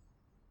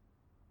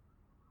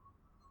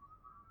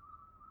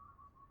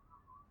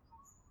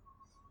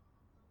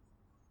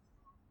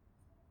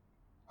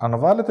 Αν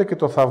βάλετε και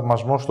το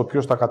θαυμασμό στο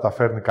ποιος τα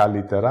καταφέρνει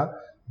καλύτερα,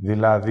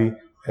 δηλαδή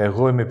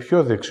εγώ είμαι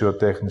πιο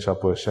δεξιοτέχνης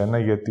από εσένα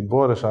γιατί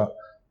μπόρεσα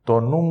το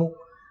νου μου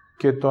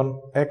και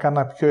τον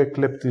έκανα πιο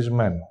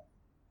εκλεπτισμένο.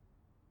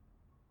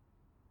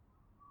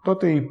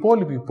 Τότε οι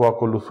υπόλοιποι που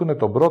ακολουθούν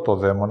τον πρώτο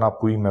δαίμονα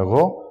που είμαι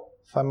εγώ,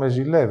 θα με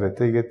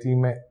ζηλεύετε γιατί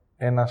είμαι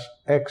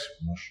ένας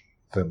έξυπνος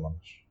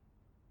δαίμονας.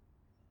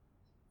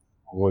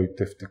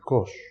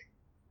 Γοητευτικός,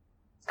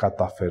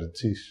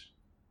 καταφερτζής.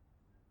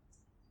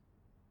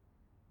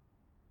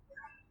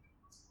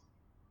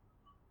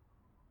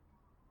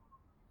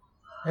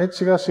 Έτσι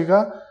σιγά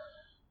σιγά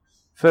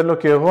θέλω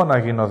και εγώ να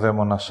γίνω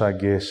δαίμονας σαν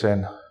και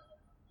εσένα.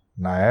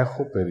 Να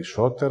έχω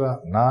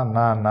περισσότερα,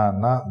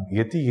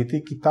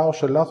 γιατί κοιτάω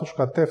σε λάθος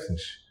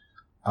κατεύθυνση.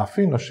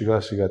 Αφήνω σιγά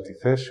σιγά τη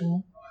θέση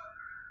μου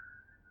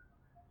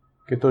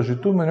και το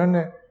ζητούμενο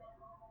είναι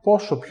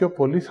πόσο πιο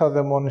πολύ θα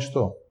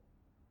δαιμονιστώ.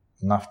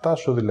 Να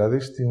φτάσω δηλαδή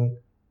στην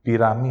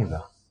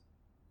πυραμίδα.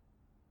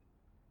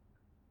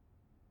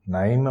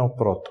 Να είμαι ο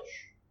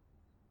πρώτος.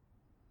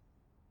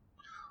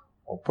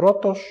 Ο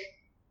πρώτος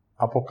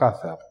από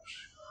κάθε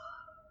άποψη.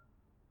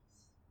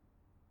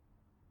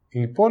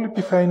 Οι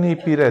υπόλοιποι θα είναι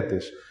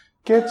υπηρέτες.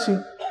 Και έτσι,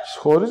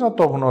 χωρίς να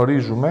το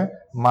γνωρίζουμε,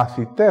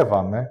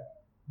 μαθητεύαμε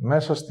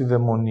μέσα στη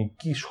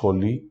δαιμονική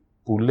σχολή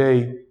που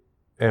λέει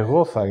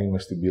 «Εγώ θα είμαι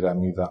στην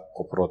πυραμίδα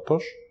ο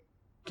πρώτος»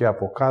 και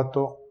από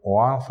κάτω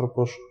ο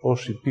άνθρωπος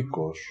ως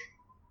υπήκοος,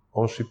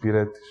 ως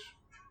υπηρέτης.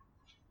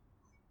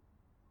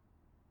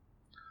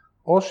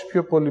 Όσοι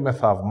πιο πολύ με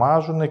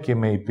θαυμάζουν και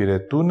με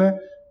υπηρετούν,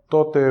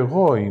 τότε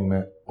εγώ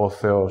είμαι ο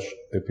Θεός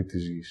επί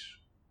της Γης.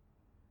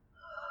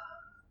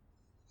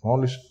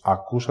 Μόλις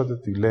ακούσατε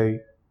τι λέει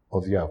ο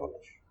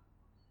διάβολος.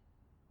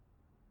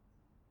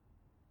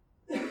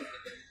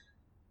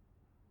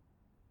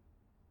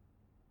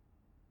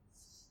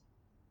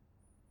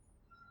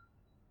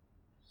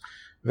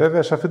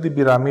 Βέβαια, σε αυτή την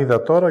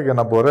πυραμίδα τώρα, για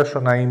να μπορέσω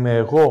να είμαι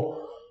εγώ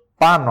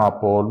πάνω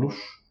από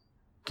όλους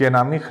και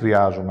να μην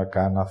χρειάζομαι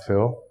κανένα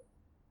Θεό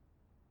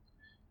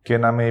και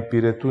να με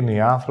υπηρετούν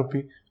οι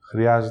άνθρωποι,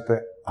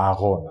 χρειάζεται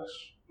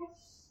αγώνας.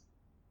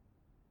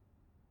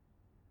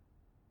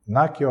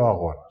 Να και ο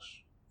αγώνας.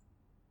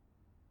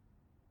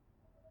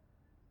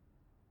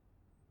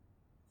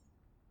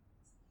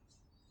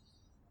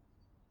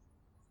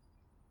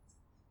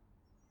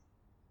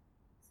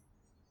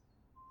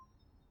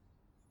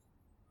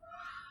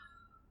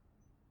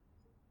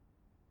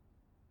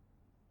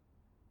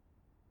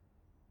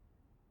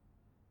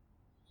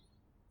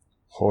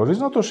 Χωρίς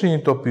να το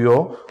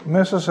συνειδητοποιώ,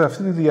 μέσα σε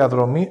αυτή τη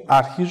διαδρομή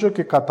αρχίζω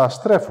και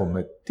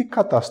καταστρέφομαι. Τι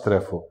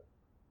καταστρέφω?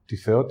 Τη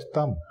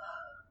θεότητά μου.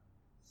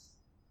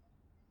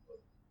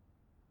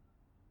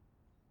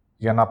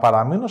 Για να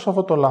παραμείνω σε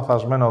αυτό το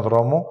λανθασμένο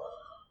δρόμο,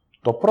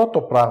 το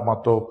πρώτο πράγμα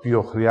το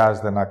οποίο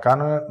χρειάζεται να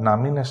κάνω είναι να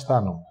μην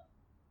αισθάνομαι.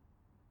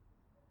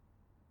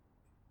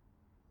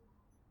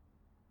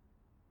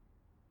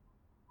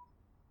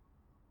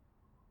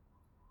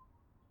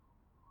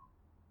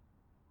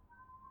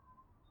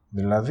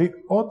 Δηλαδή,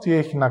 ό,τι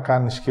έχει να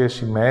κάνει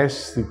σχέση με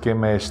αίσθηση και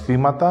με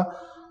αισθήματα,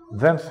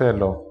 δεν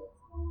θέλω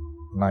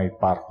να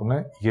υπάρχουν,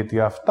 γιατί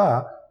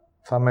αυτά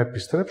θα με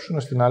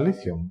επιστρέψουν στην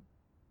αλήθεια μου.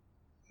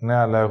 Ναι,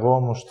 αλλά εγώ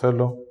όμως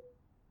θέλω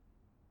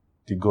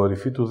την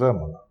κορυφή του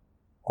δαίμονα.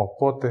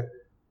 Οπότε,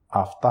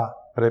 αυτά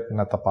πρέπει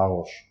να τα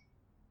παγώσω.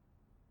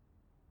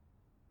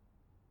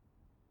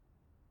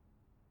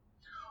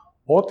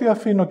 Ό,τι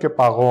αφήνω και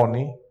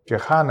παγώνει και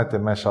χάνεται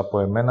μέσα από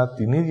εμένα,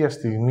 την ίδια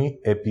στιγμή,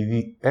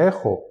 επειδή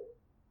έχω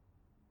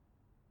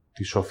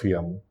τη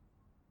σοφία μου.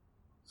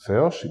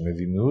 Θεός είμαι,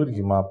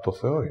 δημιούργημα από το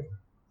Θεό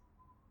είμαι.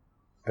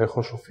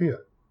 Έχω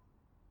σοφία.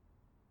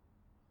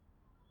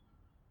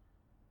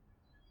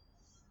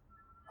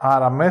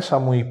 Άρα μέσα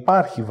μου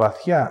υπάρχει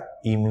βαθιά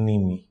η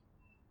μνήμη.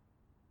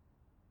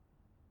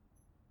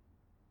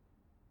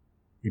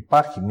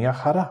 Υπάρχει μία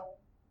χαρά.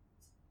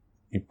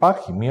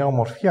 Υπάρχει μία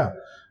ομορφιά.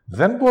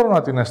 Δεν μπορώ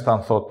να την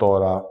αισθανθώ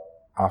τώρα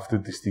αυτή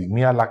τη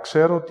στιγμή, αλλά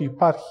ξέρω ότι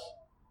υπάρχει.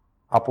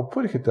 Από πού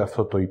έρχεται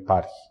αυτό το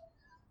υπάρχει?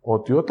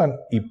 Ότι όταν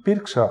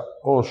υπήρξα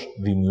ως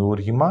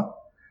δημιούργημα,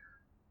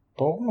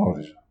 το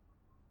γνώριζα.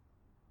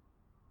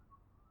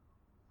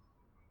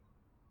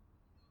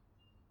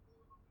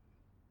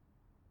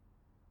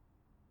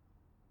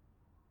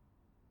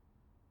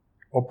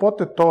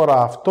 Οπότε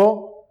τώρα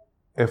αυτό,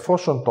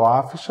 εφόσον το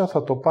άφησα,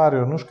 θα το πάρει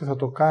ο νους και θα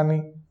το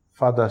κάνει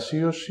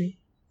φαντασίωση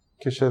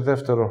και σε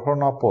δεύτερο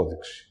χρόνο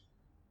απόδειξη.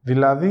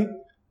 Δηλαδή,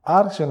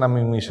 άρχισε να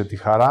μιμήσει τη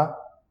χαρά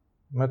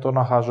με το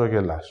να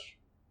χαζογελάς.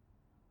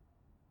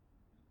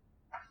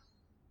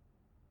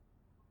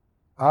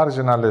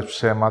 Άρχισε να λες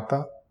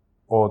ψέματα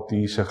ότι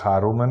είσαι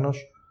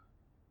χαρούμενος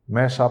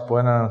μέσα από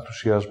έναν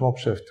ενθουσιασμό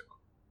ψεύτικο.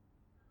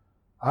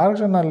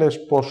 Άρχισε να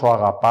λες πόσο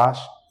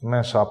αγαπάς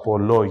μέσα από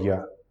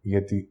λόγια,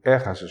 γιατί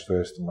έχασες το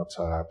αίσθημα της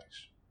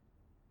αγάπης.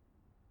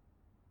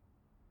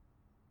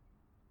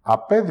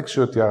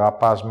 Απέδειξε ότι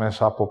αγαπάς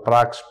μέσα από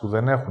πράξεις που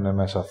δεν έχουν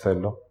μέσα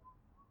θέλω,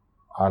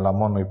 αλλά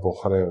μόνο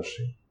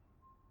υποχρέωση.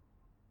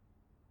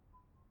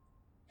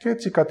 Και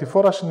έτσι η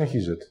κατηφόρα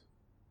συνεχίζεται.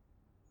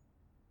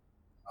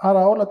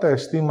 Άρα όλα τα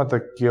αισθήματα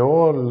και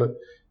όλο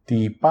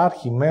τι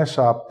υπάρχει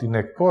μέσα από την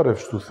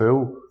εκπόρευση του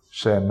Θεού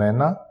σε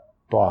εμένα,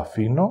 το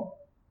αφήνω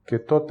και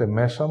τότε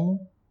μέσα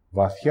μου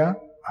βαθιά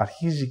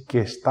αρχίζει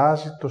και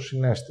στάζει το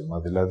συναίσθημα,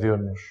 δηλαδή ο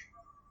νους.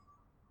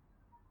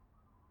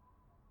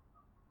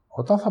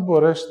 Όταν θα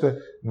μπορέσετε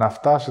να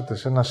φτάσετε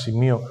σε ένα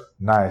σημείο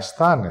να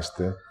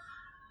αισθάνεστε,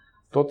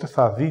 τότε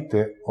θα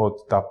δείτε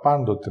ότι τα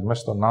πάντοτε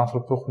μέσα στον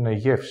άνθρωπο έχουν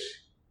γεύση.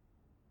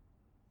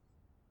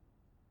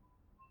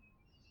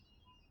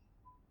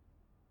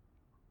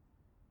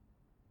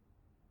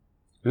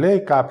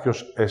 Λέει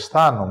κάποιος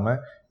αισθάνομαι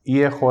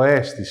ή έχω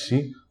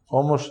αίσθηση,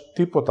 όμως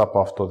τίποτα από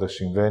αυτό δεν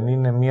συμβαίνει,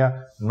 είναι μια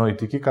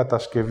νοητική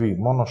κατασκευή,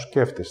 μόνο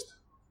σκέφτεστε.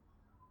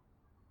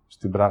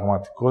 Στην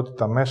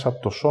πραγματικότητα μέσα από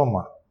το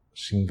σώμα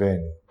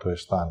συμβαίνει το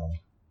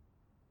αισθάνομαι.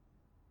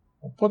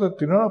 Οπότε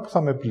την ώρα που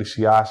θα με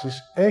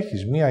πλησιάσεις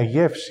έχεις μια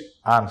γεύση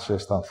αν σε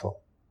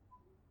αισθανθώ.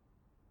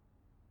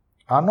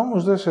 Αν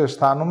όμως δεν σε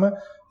αισθάνομαι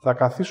θα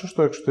καθίσω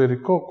στο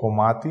εξωτερικό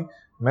κομμάτι,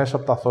 μέσα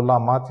από τα θολά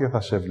μάτια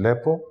θα σε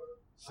βλέπω,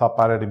 θα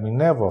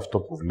παρερμηνεύω αυτό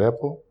που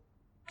βλέπω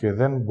και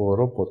δεν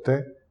μπορώ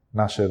ποτέ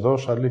να σε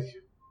δώσω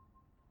αλήθεια.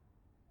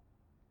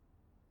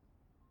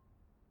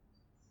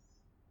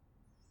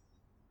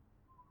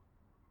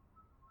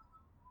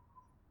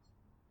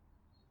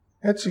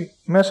 Έτσι,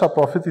 μέσα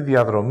από αυτή τη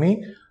διαδρομή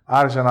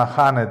άρχισε να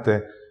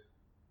χάνεται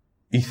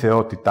η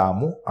θεότητά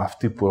μου,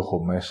 αυτή που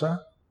έχω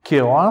μέσα,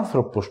 και ο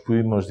άνθρωπος που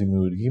είμαι ως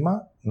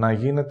δημιουργήμα να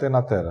γίνεται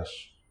ένα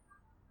τέρας.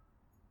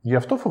 Γι'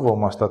 αυτό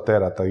φοβόμαστε τα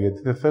τέρατα,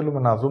 γιατί δεν θέλουμε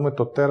να δούμε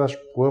το τέρας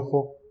που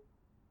έχω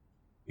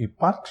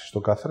υπάρξει στο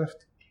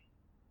καθρέφτη.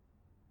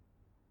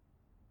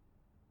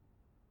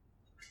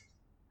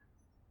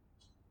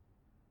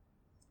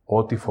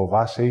 ό,τι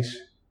φοβάσαι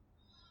είσαι.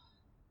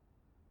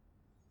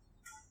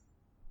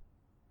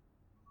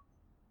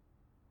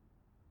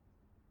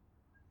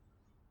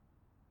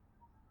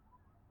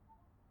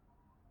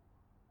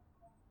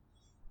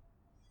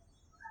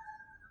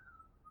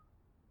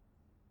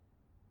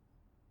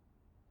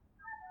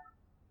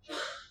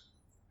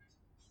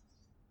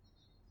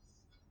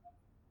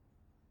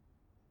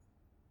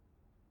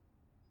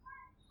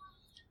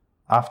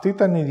 Αυτή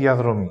ήταν η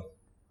διαδρομή.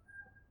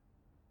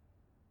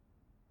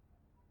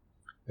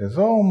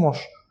 Εδώ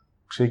όμως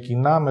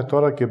ξεκινάμε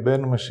τώρα και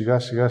μπαίνουμε σιγά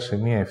σιγά σε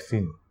μία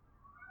ευθύνη.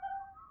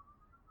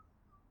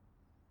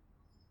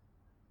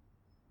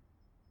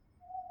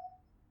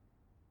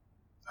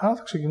 Άρα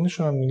θα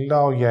ξεκινήσω να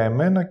μιλάω για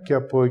εμένα και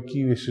από εκεί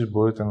εσείς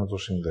μπορείτε να το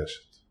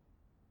συνδέσετε.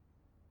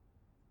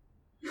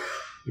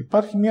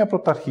 Υπάρχει μία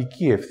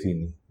πρωταρχική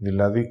ευθύνη,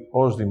 δηλαδή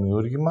ως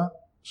δημιούργημα,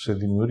 σε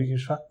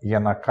δημιούργησα για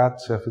να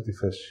κάτσει σε αυτή τη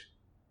θέση.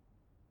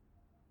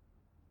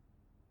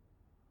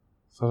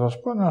 Θα σας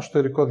πω ένα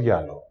εσωτερικό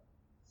διάλογο.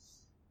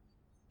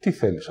 Τι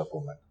θέλεις από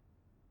μένα?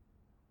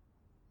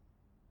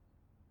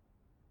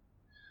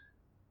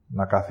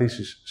 Να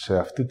καθίσεις σε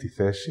αυτή τη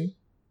θέση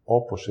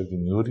όπως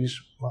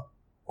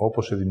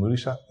σε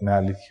δημιούργησα με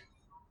αλήθεια.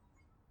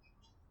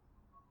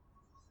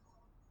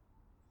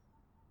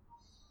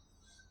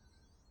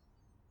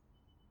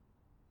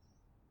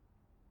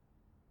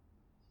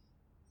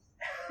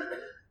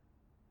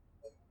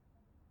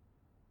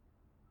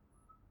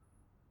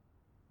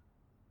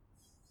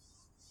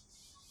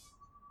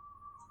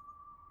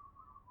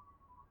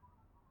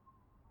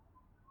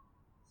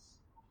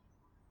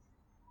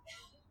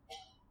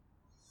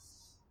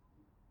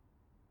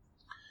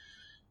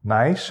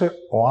 Να είσαι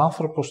ο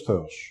άνθρωπος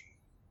Θεός.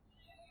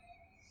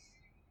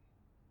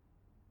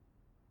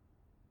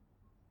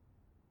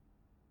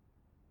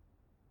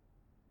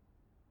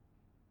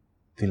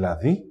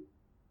 Δηλαδή,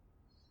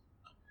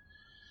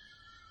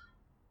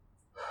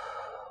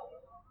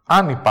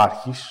 αν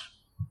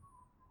υπάρχεις,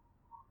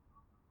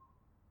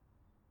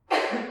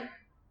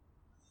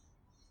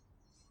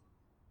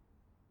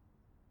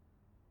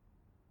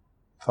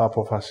 θα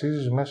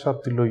αποφασίζεις μέσα από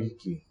τη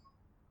λογική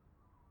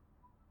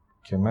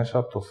και μέσα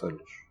από το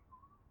θέλος.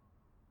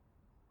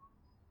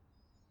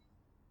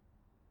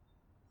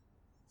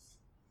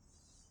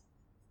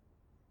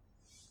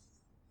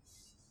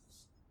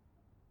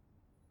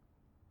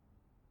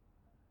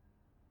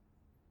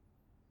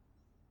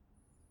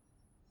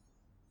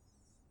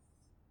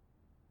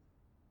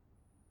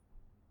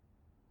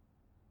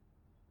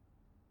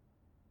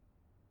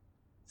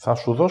 Θα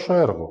σου δώσω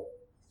έργο.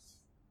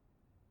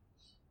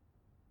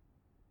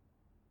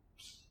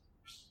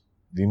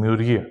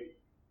 Δημιουργία.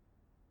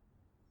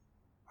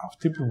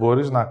 Αυτή που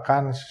μπορείς να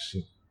κάνεις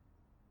εσύ.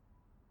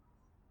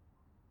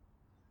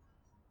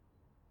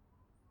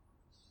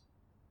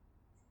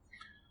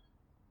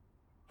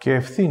 Και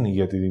ευθύνη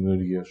για τη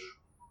δημιουργία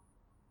σου.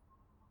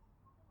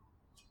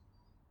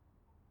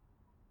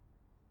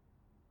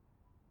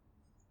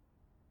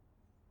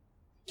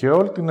 Και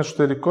όλη την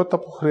εσωτερικότητα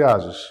που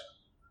χρειάζεσαι.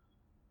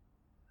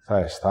 Θα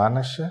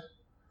αισθάνεσαι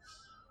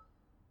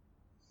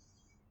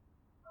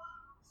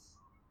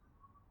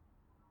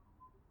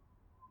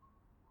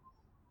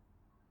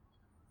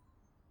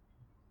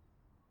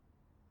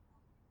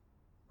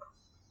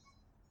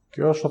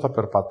και όσο θα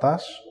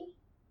περπατάς,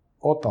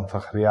 όταν θα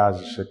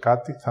χρειάζεσαι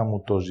κάτι, θα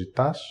μου το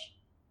ζητάς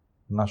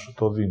να σου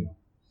το δίνω.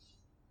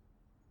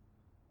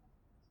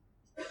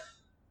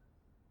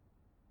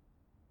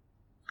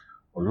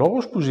 Ο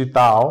λόγος που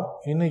ζητάω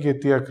είναι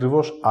γιατί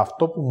ακριβώς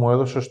αυτό που μου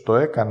έδωσες το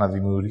έκανα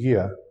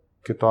δημιουργία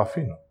και το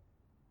αφήνω.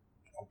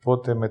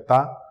 Οπότε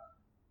μετά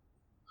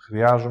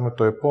χρειάζομαι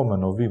το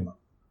επόμενο βήμα.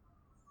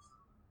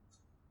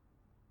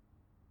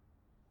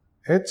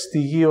 Έτσι στη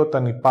γη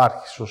όταν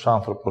υπάρχεις ως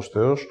άνθρωπος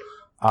Θεός,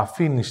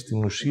 αφήνεις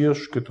την ουσία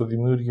σου και το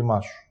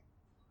δημιούργημά σου.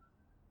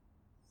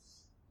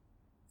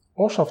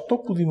 Ως αυτό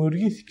που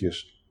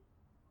δημιουργήθηκες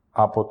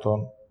από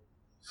τον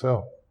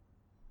Θεό.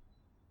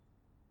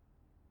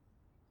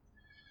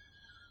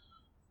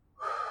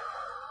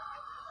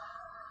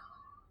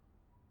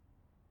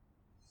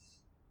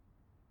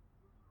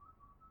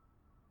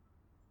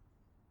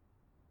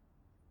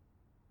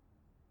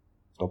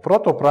 Το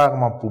πρώτο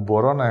πράγμα που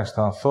μπορώ να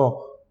αισθανθώ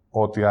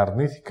ότι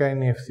αρνήθηκα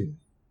είναι η ευθύνη.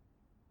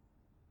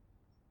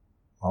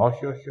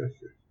 Όχι.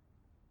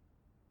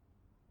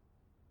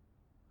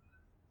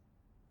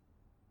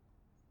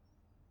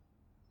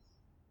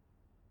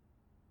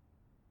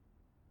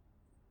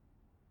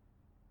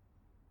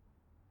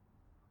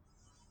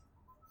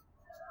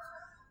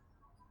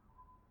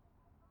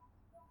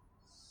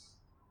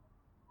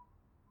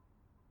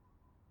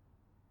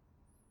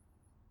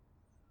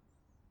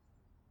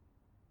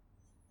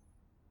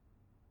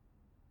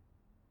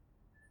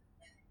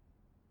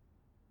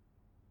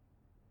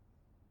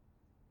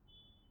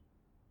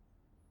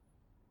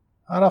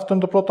 Άρα αυτό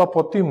είναι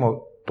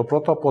το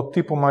πρώτο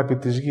αποτύπωμα επί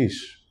της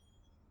γης.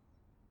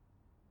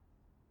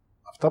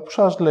 Αυτά που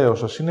σας λέω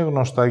σας είναι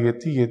γνωστά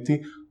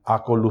γιατί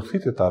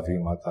ακολουθείτε τα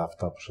βήματα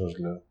αυτά που σας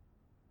λέω.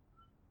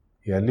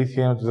 Η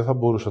αλήθεια είναι ότι δεν θα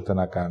μπορούσατε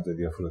να κάνετε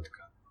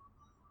διαφορετικά.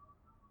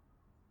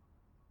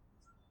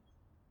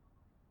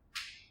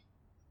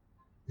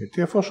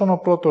 Γιατί εφόσον ο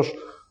πρώτος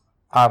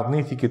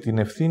αρνήθηκε την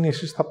ευθύνη,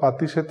 εσείς θα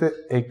πατήσετε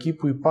εκεί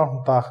που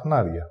υπάρχουν τα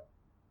αχνάρια.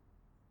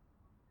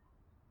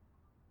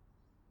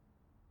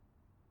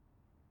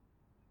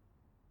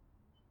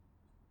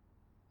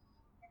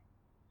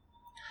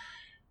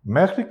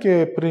 Μέχρι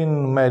και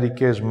πριν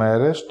μερικές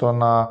μέρες, το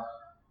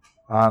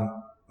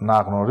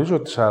να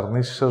γνωρίζω τις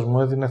αρνήσεις σας μου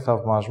έδινε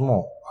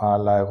θαυμασμό,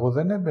 αλλά εγώ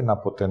δεν έμπαινα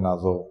ποτέ να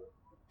δω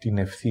την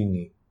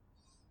ευθύνη.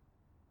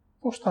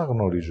 Πώς τα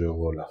γνωρίζω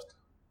εγώ όλα αυτά?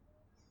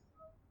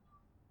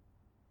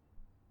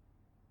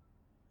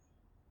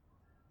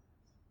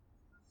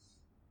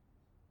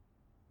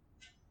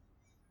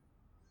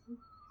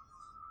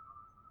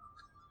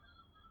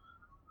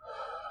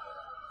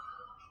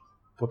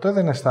 Ποτέ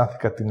δεν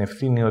αισθάνθηκα την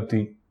ευθύνη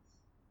ότι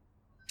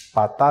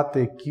πατάτε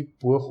εκεί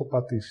που έχω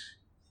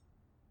πατήσει.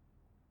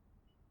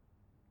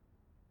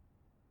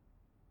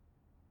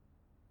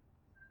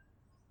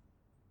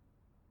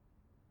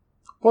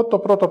 Οπότε το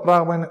πρώτο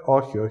πράγμα είναι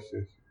όχι, όχι,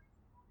 όχι.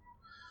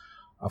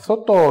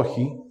 Αυτό το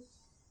όχι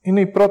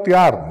είναι η πρώτη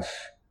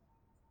άρνηση.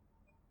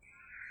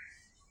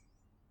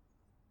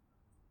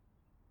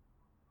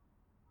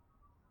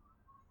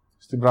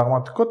 Στην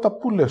πραγματικότητα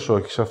πού λες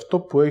όχι? Σε αυτό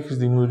που έχεις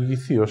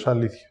δημιουργηθεί ως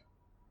αλήθεια.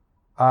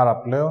 Άρα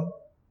πλέον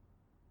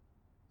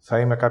θα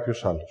είμαι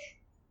κάποιος άλλος.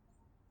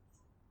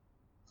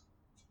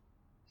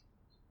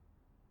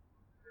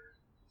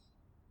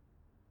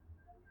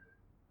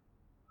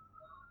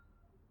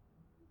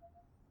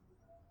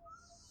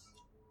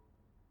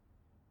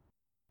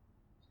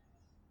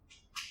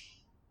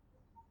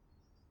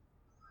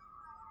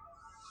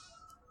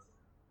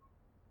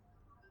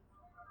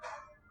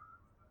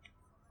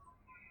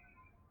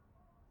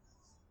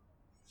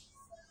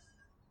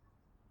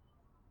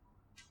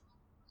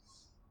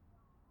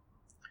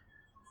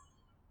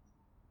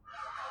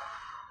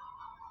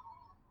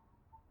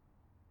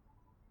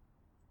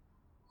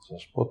 Θα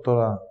σας πω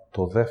τώρα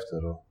το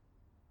δεύτερο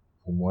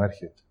που μου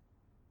έρχεται.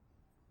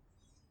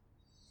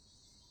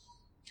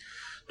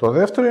 Το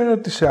δεύτερο είναι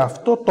ότι σε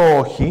αυτό το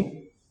όχι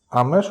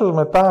αμέσως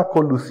μετά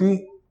ακολουθεί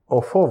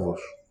ο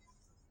φόβος.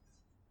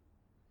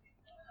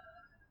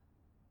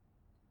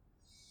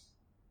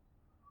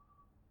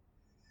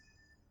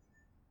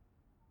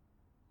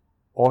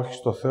 Όχι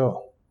στο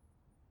Θεό.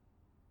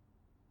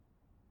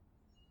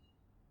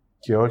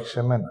 Και όχι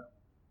σε μένα.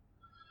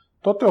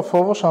 Τότε ο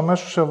φόβος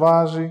αμέσως σε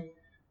βάζει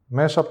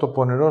μέσα από το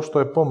πονηρό στο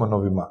επόμενο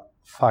βήμα.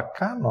 Θα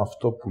κάνω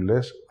αυτό που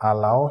λες,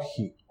 αλλά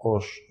όχι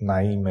ως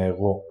να είμαι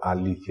εγώ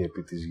αλήθεια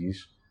επί της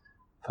γης.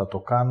 Θα το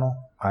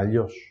κάνω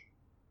αλλιώς.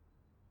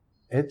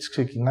 Έτσι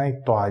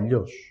ξεκινάει το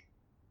αλλιώς.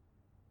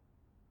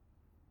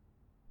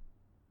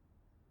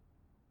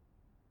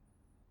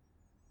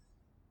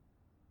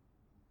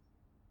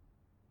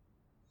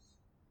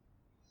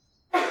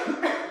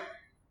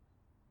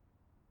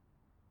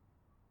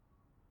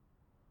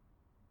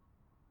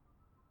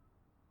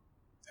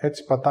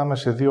 Έτσι πατάμε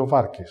σε δύο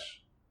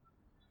βάρκες.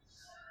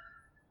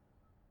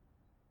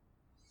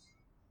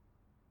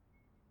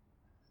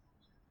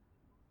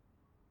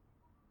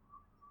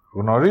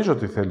 Γνωρίζω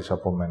τι θέλεις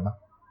από μένα.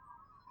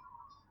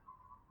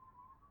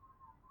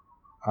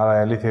 Άρα η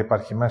αλήθεια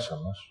υπάρχει μέσα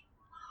μας.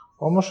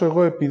 Όμως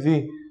εγώ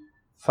επειδή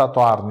θα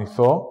το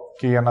αρνηθώ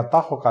και για να τα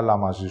έχω καλά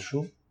μαζί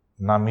σου,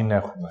 να μην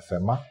έχουμε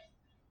θέμα,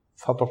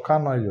 θα το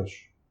κάνω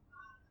αλλιώς.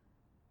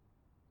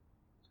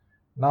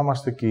 Να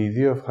είμαστε και οι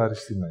δύο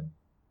ευχαριστημένοι.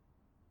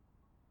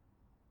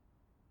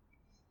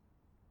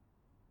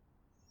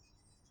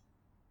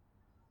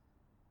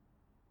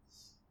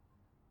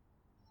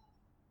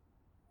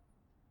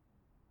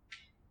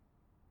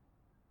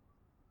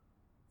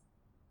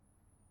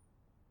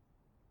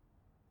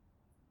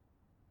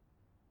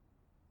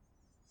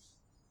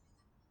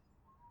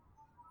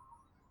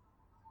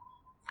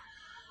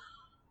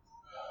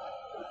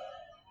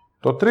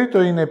 Το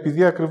τρίτο είναι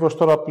επειδή ακριβώς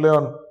τώρα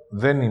πλέον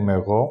δεν είμαι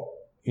εγώ,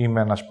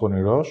 είμαι ένας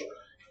πονηρός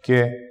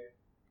και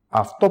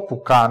αυτό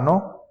που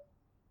κάνω,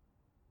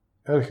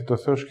 έρχεται ο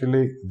Θεός και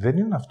λέει δεν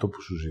είναι αυτό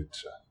που σου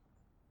ζήτησα.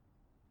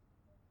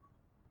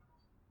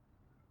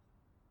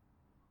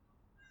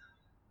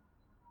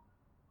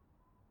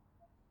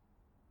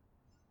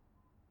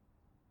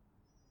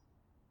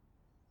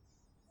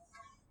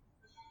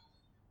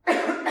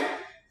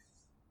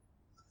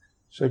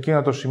 Σε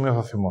εκείνο το σημείο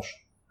θα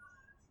θυμώσω.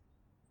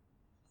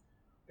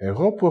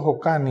 Εγώ που έχω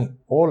κάνει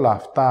όλα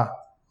αυτά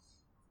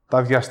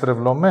τα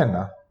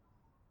διαστρεβλωμένα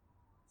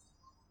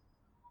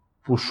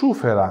που σου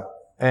φέρα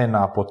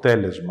ένα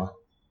αποτέλεσμα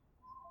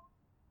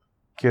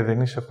και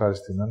δεν είσαι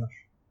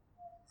ευχαριστημένος.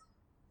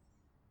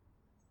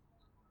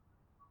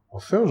 Ο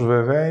Θεός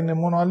βέβαια είναι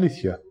μόνο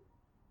αλήθεια.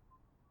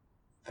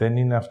 Δεν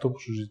είναι αυτό που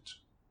σου ζήτησε.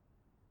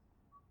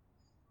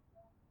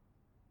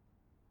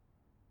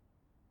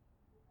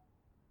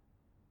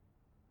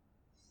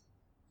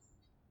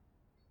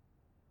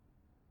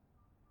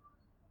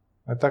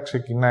 Μετά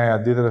ξεκινάει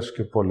αντίδραση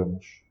και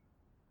πόλεμος.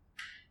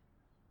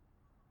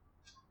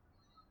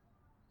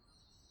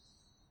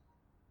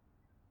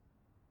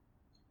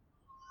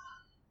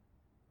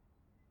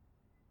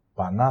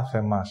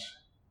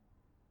 Πανάθεμας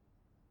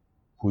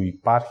που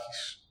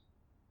υπάρχεις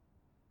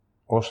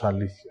ως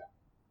αλήθεια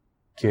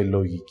και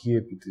λογική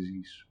επί της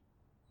γης.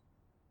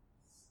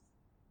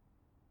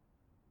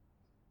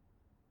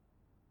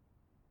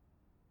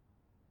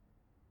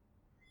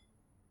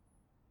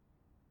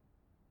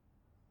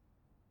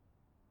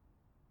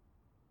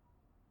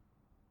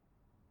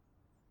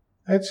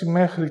 Έτσι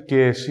μέχρι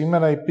και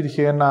σήμερα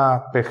υπήρχε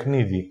ένα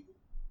παιχνίδι.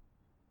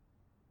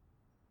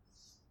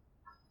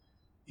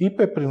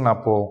 Είπε πριν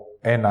από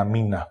 1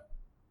 μήνα.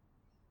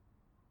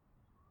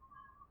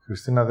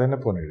 Χριστίνα δεν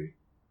είναι πονηρή.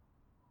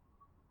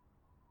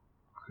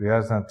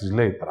 Χρειάζεται να της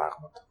λέει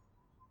πράγματα.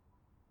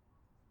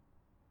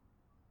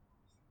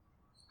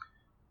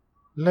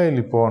 Λέει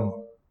λοιπόν,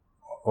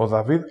 ο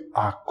Δαυίδ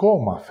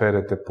ακόμα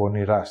φέρεται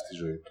πονηρά στη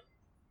ζωή του.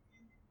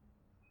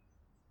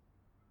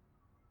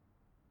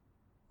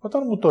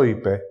 Όταν μου το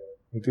είπε,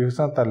 γιατί η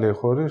Χριστίνα τα λέει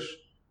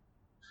χωρίς,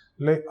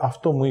 λέει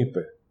αυτό μου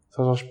είπε.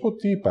 Θα σας πω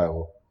τι είπα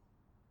εγώ.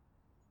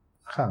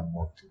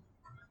 Χάμω τι.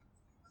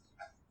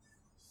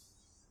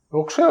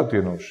 Εγώ ξέρω τι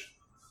εννοούσε.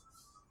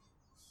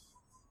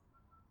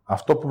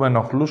 Αυτό που με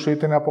ενοχλούσε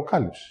ήταν η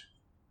αποκάλυψη.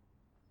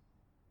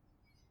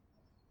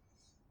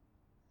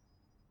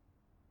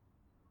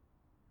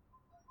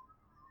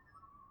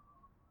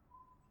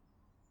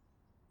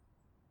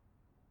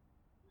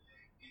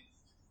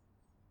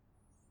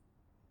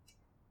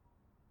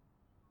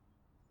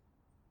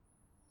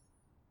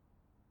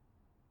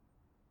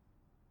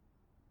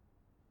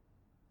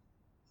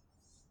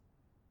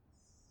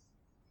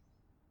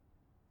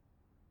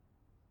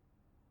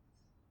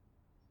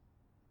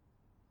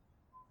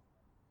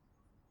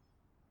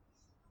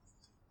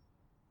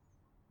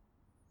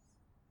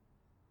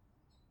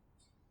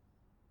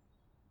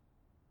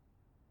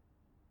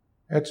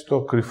 Έτσι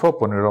το κρυφό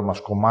πονηρό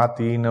μας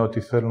κομμάτι είναι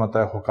ότι θέλω να τα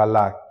έχω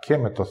καλά και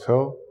με το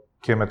Θεό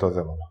και με το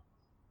δαίμονα.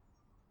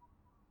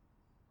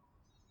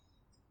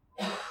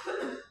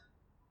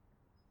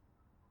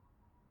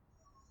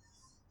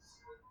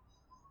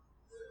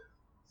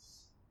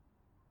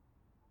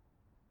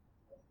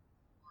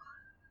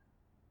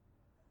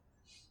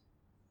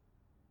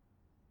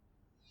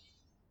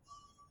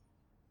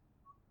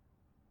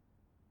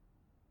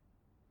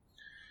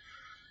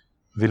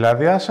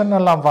 Δηλαδή, άσε να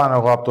λαμβάνω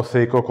εγώ από το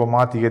θεϊκό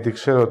κομμάτι γιατί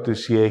ξέρω ότι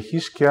εσύ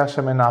έχεις και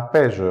άσε με να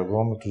παίζω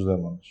εγώ με τους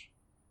δαίμονες.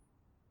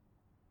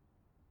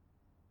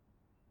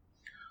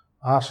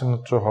 Άσε να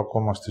τους έχω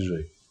ακόμα στη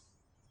ζωή.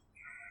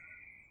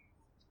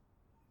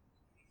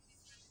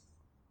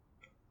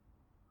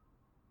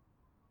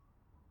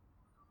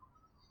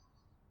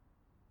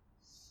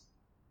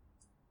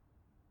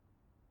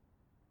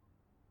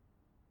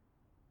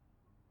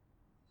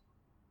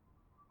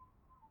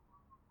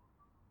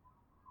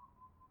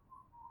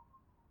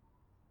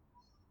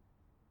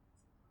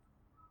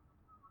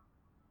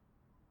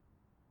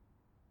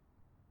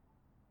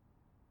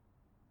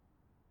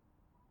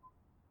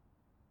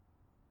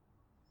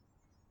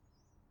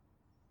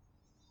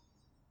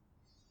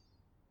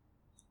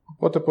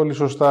 Οπότε πολύ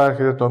σωστά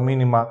έρχεται το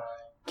μήνυμα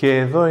και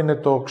εδώ είναι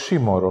το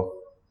οξύμορο.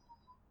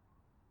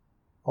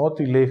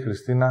 Ό,τι λέει η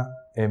Χριστίνα,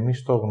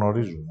 εμείς το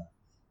γνωρίζουμε.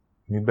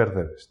 Μην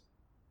μπερδεύεστε.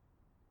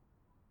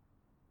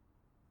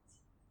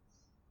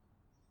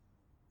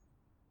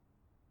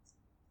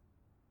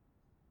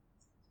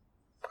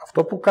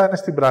 Αυτό που κάνει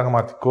στην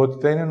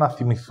πραγματικότητα είναι να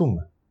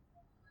θυμηθούμε.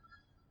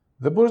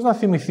 Δεν μπορείς να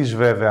θυμηθείς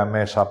βέβαια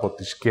μέσα από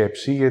τη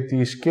σκέψη, γιατί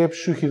η σκέψη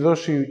σου έχει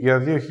δώσει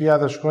για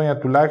 2.000 χρόνια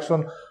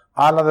τουλάχιστον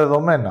άλλα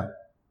δεδομένα.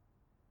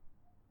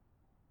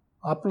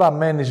 Απλά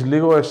μένεις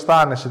λίγο,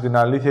 αισθάνεσαι την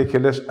αλήθεια και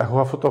λες, εγώ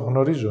αυτό το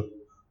γνωρίζω.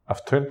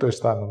 Αυτό είναι το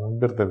αισθάνομαι, μην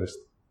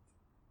μπερδεύεστε.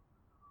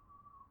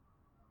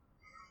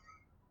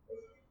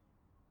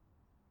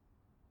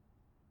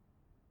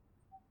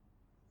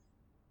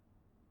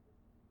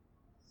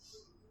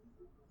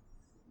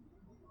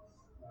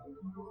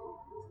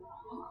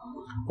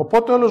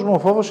 Οπότε όλος μου ο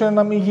φόβος είναι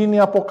να μην γίνει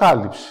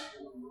αποκάλυψη.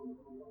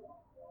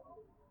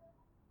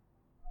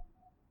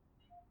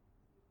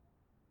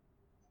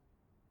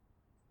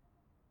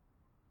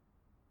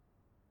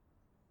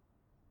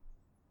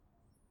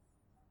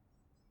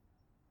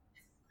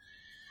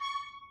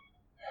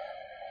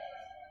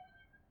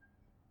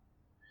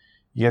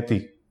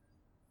 Γιατί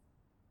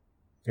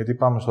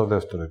πάμε στο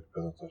δεύτερο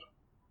επίπεδο τώρα.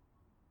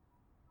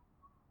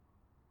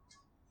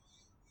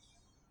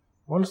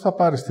 Μόλις θα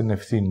πάρεις την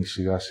ευθύνη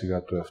σιγά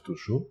σιγά του εαυτού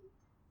σου,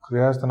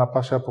 χρειάζεται να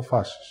πας σε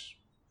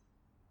αποφάσεις.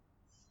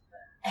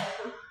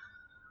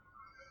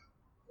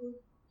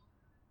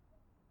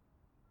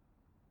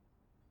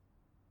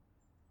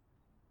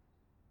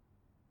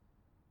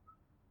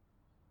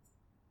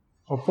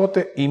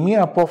 Οπότε η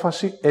μία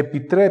απόφαση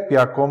επιτρέπει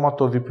ακόμα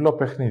το διπλό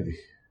παιχνίδι.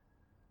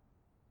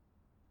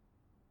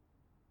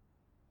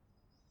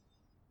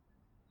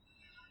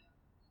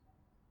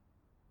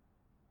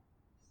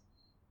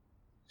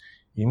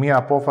 Η μία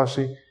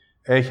απόφαση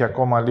έχει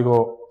ακόμα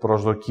λίγο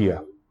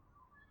προσδοκία.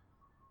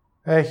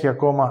 Έχει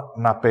ακόμα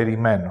να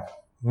περιμένω.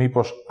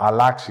 Μήπως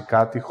αλλάξει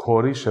κάτι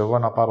χωρίς εγώ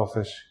να πάρω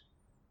θέση.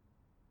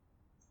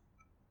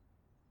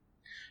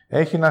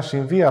 Έχει να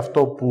συμβεί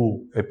αυτό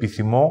που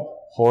επιθυμώ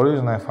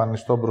χωρίς να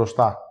εμφανιστώ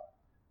μπροστά.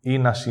 Ή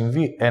να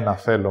συμβεί ένα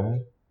θέλω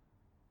μου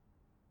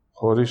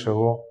χωρίς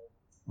εγώ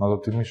να το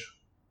τιμήσω.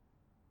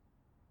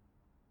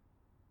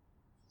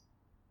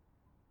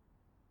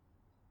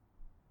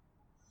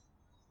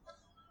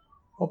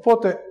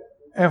 Οπότε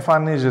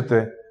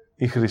εμφανίζεται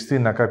η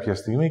Χριστίνα κάποια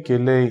στιγμή και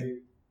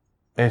λέει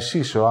 «Εσύ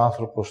είσαι ο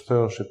άνθρωπος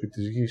Θεός επί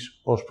της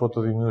γης ως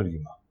πρώτο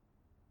δημιούργημα».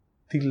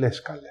 Τι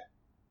λες καλέ?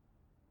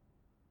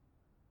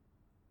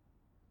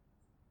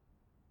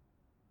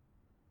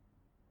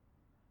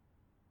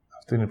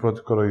 Αυτή είναι η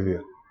πρώτη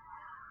κοροϊδία.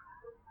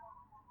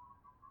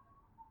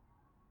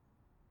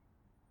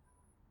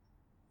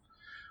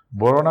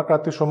 Μπορώ να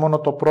κρατήσω μόνο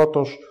το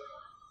πρώτος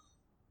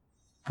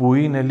που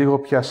είναι λίγο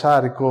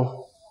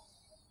πιασάρικο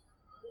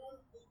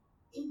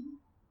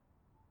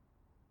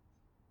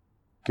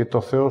και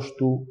το Θεός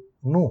του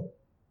νου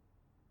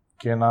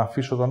και να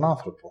αφήσω τον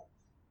άνθρωπο.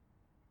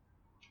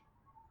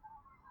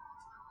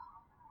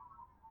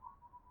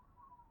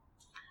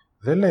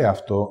 Δεν λέει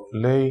αυτό,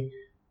 λέει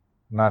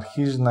να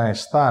αρχίζεις να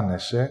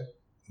αισθάνεσαι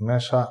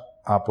μέσα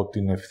από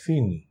την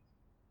ευθύνη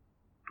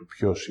του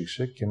ποιος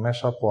είσαι και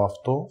μέσα από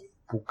αυτό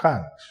που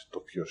κάνεις το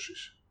ποιος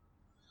είσαι.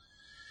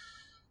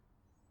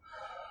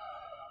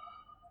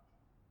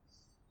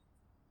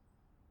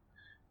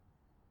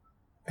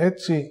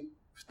 Έτσι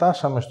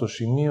φτάσαμε στο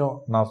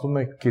σημείο να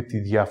δούμε και τη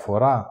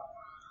διαφορά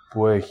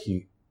που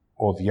έχει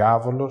ο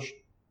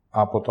διάβολος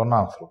από τον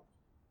άνθρωπο.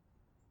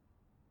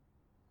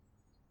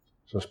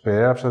 Σας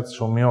περιέγραψα τις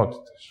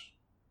ομοιότητες.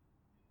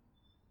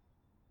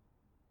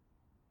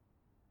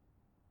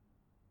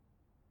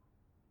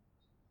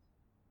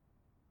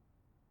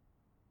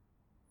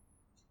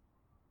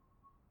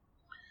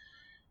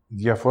 Η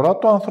διαφορά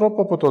του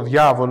ανθρώπου από το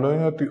διάβολο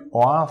είναι ότι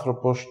ο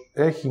άνθρωπος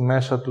έχει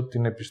μέσα του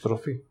την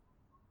επιστροφή.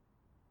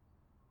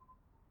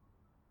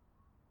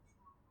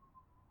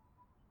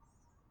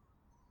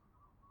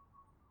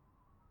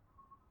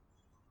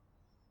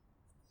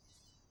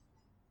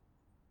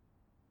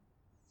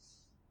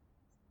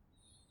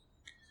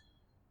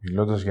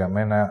 Μιλώντας για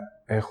μένα,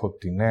 έχω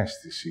την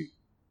αίσθηση,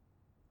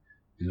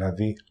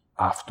 δηλαδή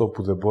αυτό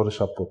που δεν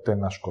μπόρεσα ποτέ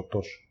να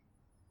σκοτώσω.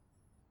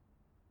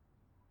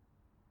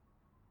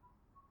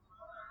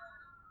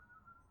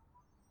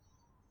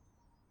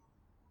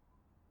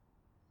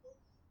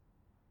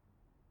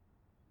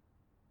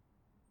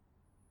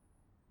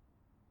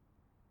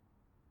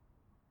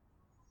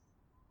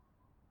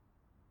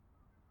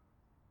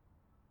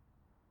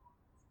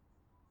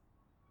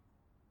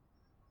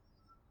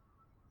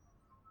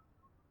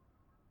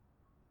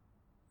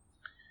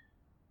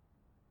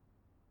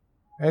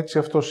 Έτσι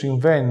αυτό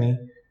συμβαίνει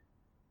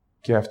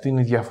και αυτή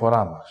είναι η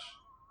διαφορά μας.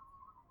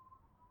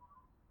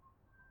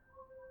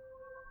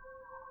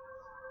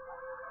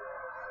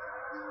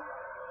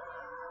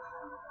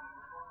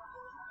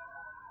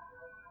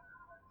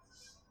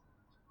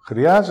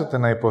 Χρειάζεται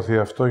να υποθεί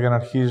αυτό για να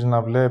αρχίζει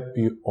να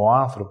βλέπει ο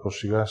άνθρωπος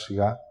σιγά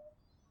σιγά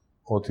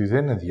ότι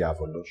δεν είναι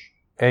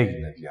διάβολος,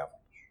 έγινε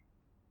διάβολος.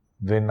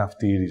 Δεν είναι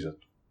αυτή η ρίζα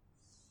του.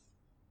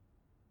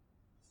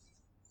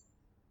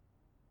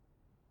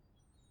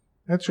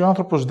 Έτσι ο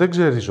άνθρωπος δεν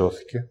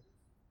ξεριζώθηκε.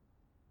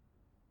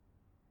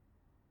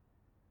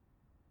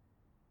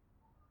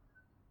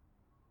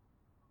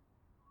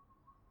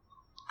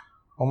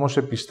 Όμως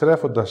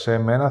επιστρέφοντας σε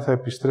εμένα θα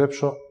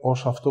επιστρέψω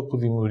ως αυτό που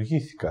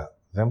δημιουργήθηκα.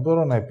 Δεν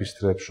μπορώ να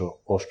επιστρέψω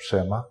ως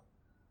ψέμα.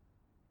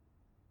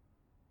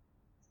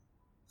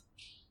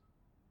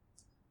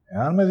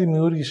 Εάν με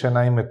δημιούργησε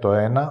να είμαι το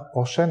ένα,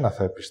 ως ένα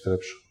θα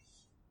επιστρέψω.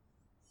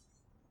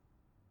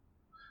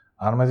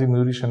 Αν με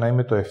δημιούργησε να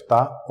είμαι το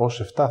 7,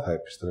 ως 7 θα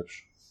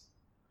επιστρέψω.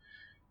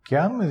 Και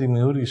αν με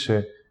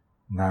δημιούργησε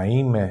να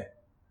είμαι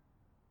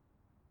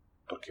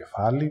το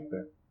κεφάλι,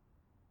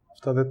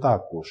 αυτά δεν τα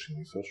ακούω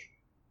συνήθως.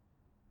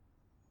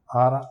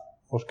 Άρα,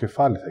 ως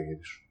κεφάλι θα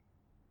γυρίσω.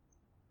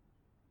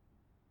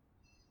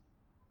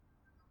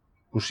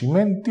 Που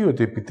σημαίνει τι,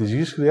 ότι επί της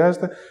γης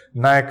χρειάζεται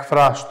να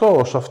εκφραστώ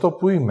ως αυτό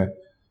που είμαι.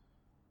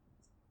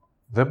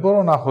 Δεν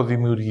μπορώ να έχω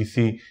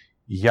δημιουργηθεί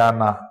για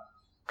να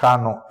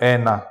κάνω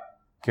 1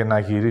 και να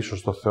γυρίσω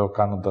στο Θεό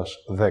κάνοντας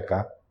 10.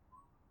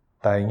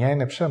 Τα 9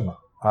 είναι ψέμα,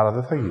 άρα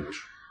δεν θα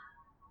γυρίσω.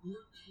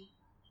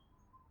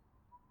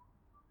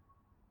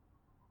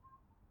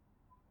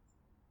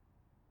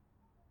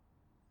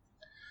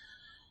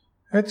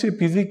 Έτσι,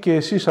 επειδή και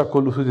εσείς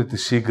ακολουθείτε τη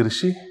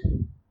σύγκριση,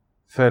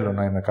 θέλω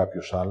να είμαι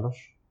κάποιος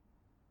άλλος.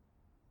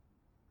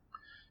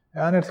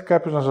 Εάν έρθει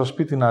κάποιος να σας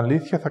πει την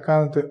αλήθεια, θα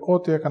κάνετε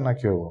ό,τι έκανα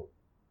και εγώ.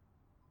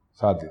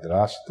 Θα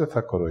αντιδράσετε,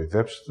 θα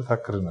κοροϊδέψετε, θα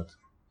κρίνετε.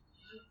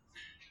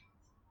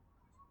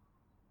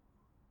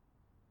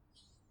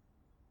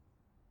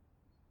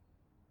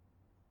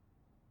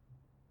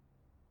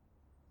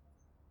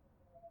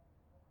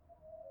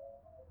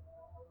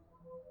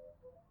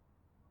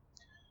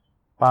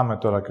 Πάμε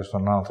τώρα και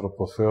στον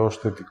άνθρωπο Θεό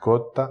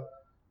θετικότητα,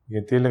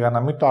 γιατί έλεγα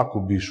να μην το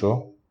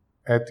ακουμπήσω,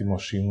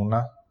 έτοιμος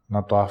ήμουνα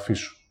να το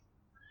αφήσω.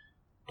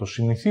 Το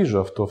συνηθίζω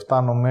αυτό,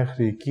 φτάνω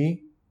μέχρι εκεί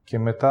και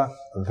μετά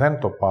δεν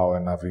το πάω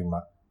ένα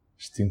βήμα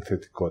στην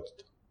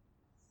θετικότητα.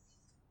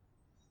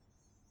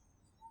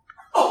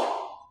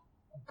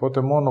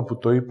 Οπότε μόνο που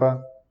το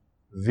είπα,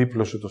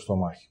 δίπλωσε το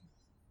στομάχι.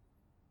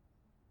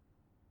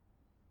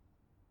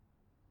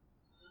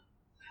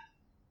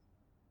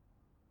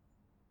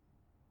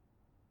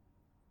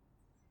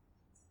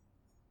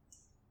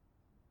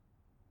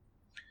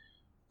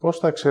 Πώς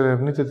θα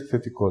εξερευνείτε τη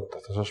θετικότητα?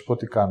 Θα σας πω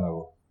τι κάνω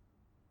εγώ.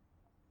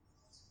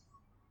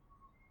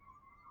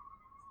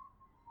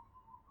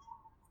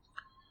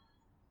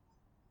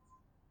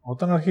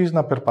 Όταν αρχίζεις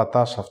να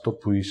περπατάς αυτό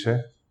που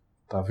είσαι,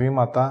 τα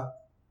βήματα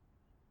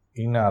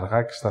είναι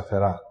αργά και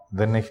σταθερά.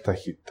 Δεν έχει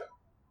ταχύτητα.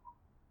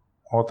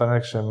 Όταν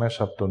έρχεσαι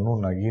μέσα από το νου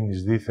να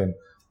γίνεις δήθεν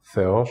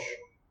Θεός,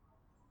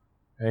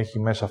 έχει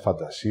μέσα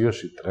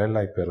φαντασίωση,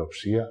 τρέλα,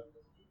 υπεροψία,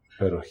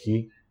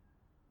 υπεροχή.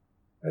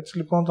 Έτσι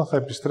λοιπόν, όταν θα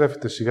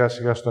επιστρέφετε σιγά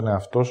σιγά στον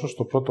εαυτό σας,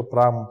 το πρώτο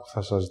πράγμα που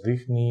θα σας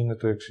δείχνει είναι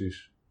το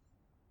εξής.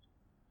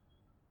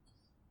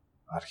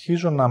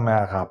 Αρχίζω να με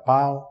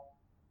αγαπάω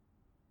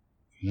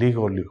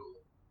λίγο-λίγο.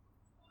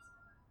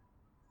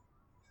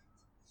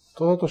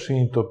 Τώρα το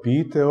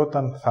συνειδητοποιείτε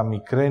όταν θα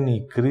μικραίνει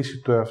η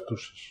κρίση του εαυτού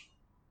σας.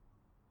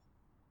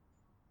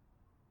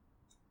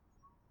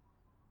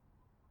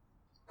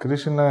 Η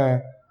κρίση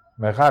είναι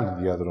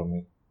μεγάλη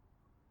διαδρομή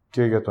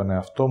και για τον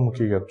εαυτό μου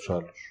και για τους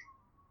άλλους.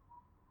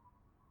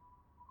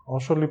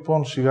 Όσο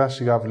λοιπόν σιγά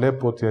σιγά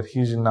βλέπω ότι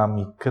αρχίζει να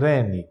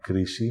μικραίνει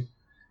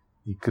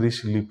η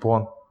κρίση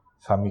λοιπόν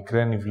θα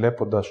μικραίνει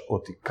βλέποντας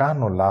ότι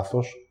κάνω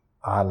λάθος,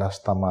 αλλά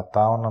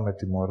σταματάω να με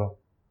τιμωρώ.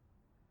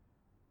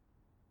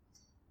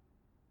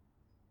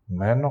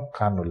 Μένω,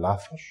 κάνω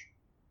λάθος,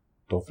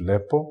 το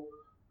βλέπω,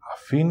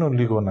 αφήνω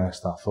λίγο να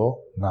αισθανθώ,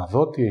 να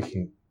δω τι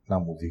έχει να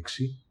μου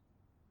δείξει,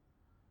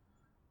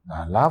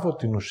 να λάβω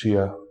την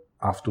ουσία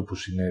αυτού που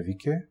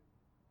συνέβηκε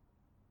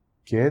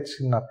και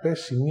έτσι να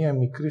πέσει μία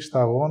μικρή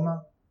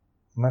σταγόνα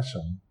μέσα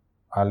μου,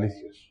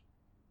 αλήθειας.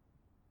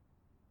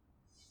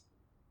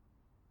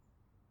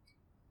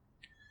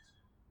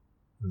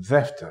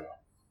 Δεύτερο,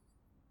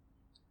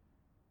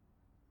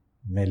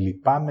 με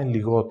λυπάμαι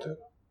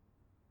λιγότερο.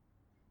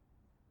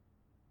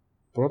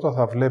 Πρώτα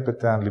θα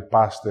βλέπετε αν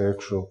λυπάστε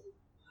έξω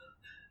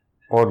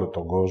όλο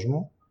τον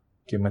κόσμο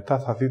και μετά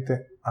θα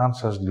δείτε αν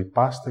σας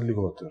λυπάστε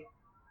λιγότερο.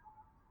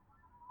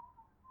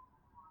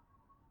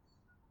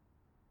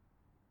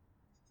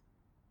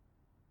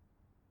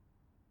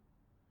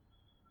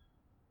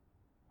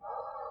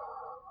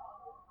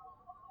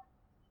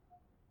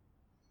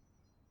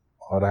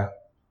 Ωραία.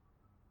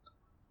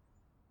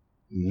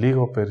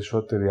 Λίγο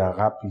περισσότερη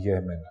αγάπη για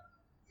εμένα.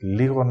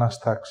 Λίγο να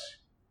στάξει.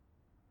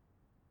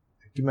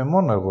 Και είμαι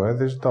μόνο εγώ,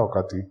 δεν ζητάω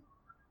κάτι.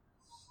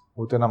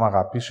 Ούτε να μ'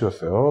 αγαπήσει ο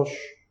Θεός,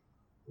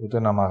 ούτε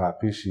να μ'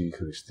 αγαπήσει η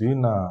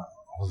Χριστίνα,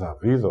 ο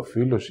Δαυίδ, ο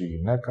φίλος, η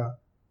γυναίκα.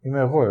 Είμαι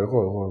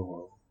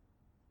εγώ.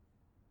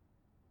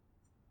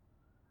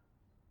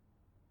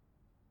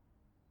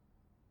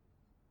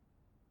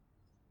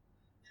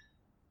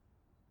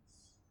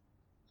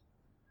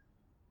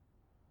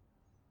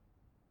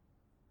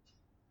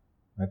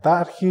 Μετά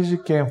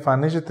αρχίζει και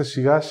εμφανίζεται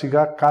σιγά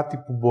σιγά κάτι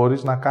που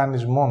μπορείς να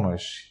κάνεις μόνο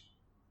εσύ.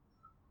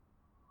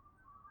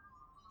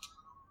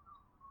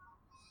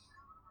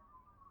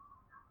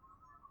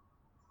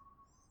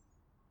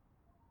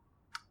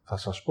 Θα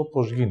σας πω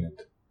πώς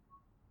γίνεται.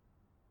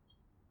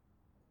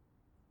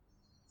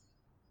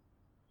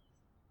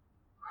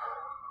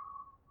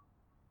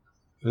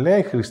 Λέει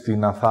η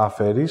Χριστίνα, θα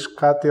αφαιρείς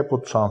κάτι από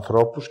τους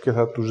ανθρώπους και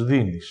θα τους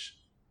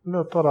δίνεις.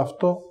 Λέω τώρα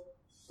αυτό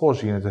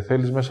πώς γίνεται,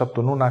 θέλεις μέσα από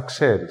το νου να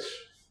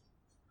ξέρεις.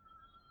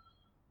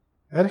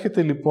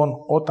 Έρχεται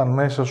λοιπόν όταν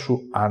μέσα σου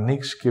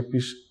ανοίξει και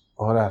πεις,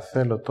 ωραία,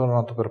 θέλω τώρα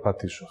να το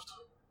περπατήσω αυτό.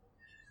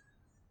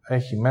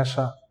 Έχει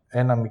μέσα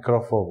ένα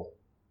μικρό φόβο.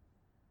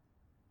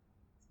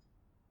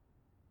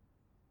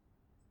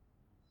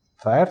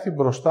 Θα έρθει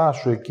μπροστά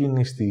σου εκείνη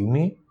η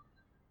στιγμή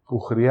που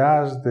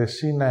χρειάζεται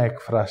εσύ να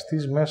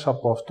εκφραστείς μέσα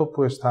από αυτό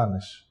που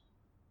αισθάνεσαι.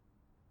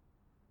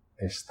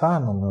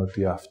 Αισθάνομαι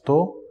ότι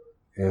αυτό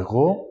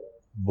εγώ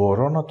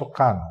μπορώ να το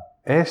κάνω.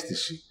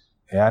 Αίσθηση.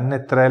 Εάν είναι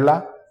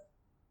τρέλα,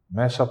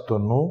 μέσα από το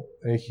νου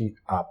έχει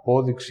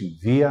απόδειξη,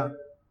 βία,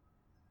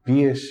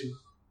 πίεση.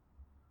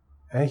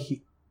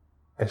 Έχει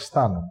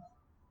αισθάνομαι.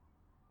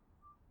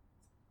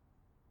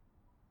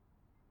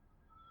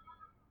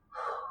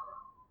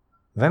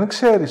 Δεν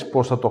ξέρεις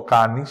πώς θα το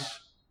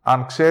κάνεις.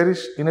 Αν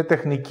ξέρεις, είναι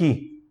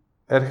τεχνική.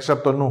 Έρχεσαι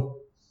από το νου.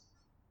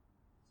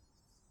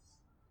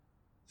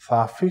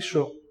 Θα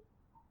αφήσω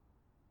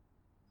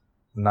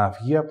να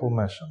βγει από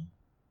μέσα μου.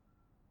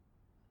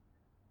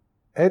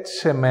 Έτσι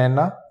σε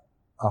μένα,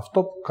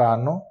 αυτό που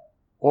κάνω,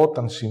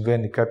 όταν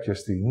συμβαίνει κάποια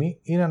στιγμή,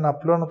 είναι να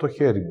απλώνω το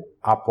χέρι μου.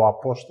 Από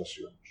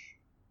απόσταση όμως.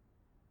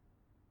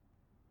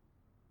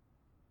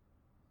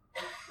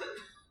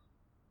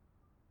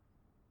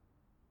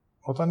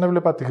 Όταν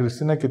έβλεπα τη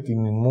Χριστίνα και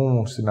την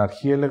ημούμουν στην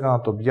αρχή, έλεγα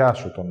να τον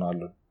πιάσω τον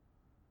άλλον.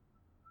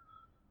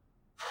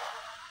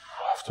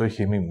 Αυτό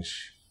είχε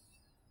μίμηση.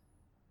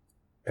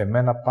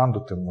 Εμένα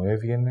πάντοτε μου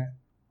έβγαινε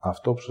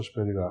αυτό που σας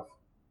περιγράφω.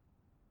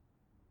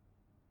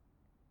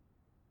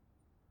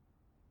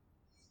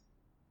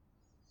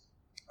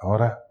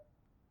 Ωραία.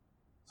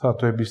 Θα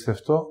το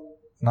εμπιστευτώ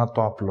να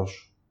το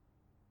απλώσω.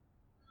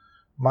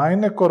 Μα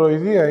είναι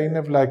κοροϊδία,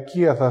 είναι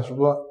βλακεία, θα σου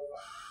πω.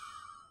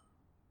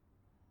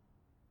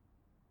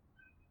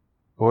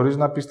 Μπορείς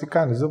να πεις τι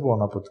κάνεις, δεν μπορώ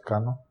να πω τι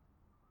κάνω.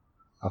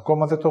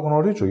 Ακόμα δεν το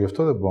γνωρίζω, γι'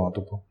 αυτό δεν μπορώ να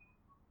το πω.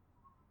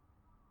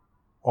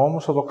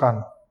 Όμως θα το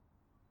κάνω.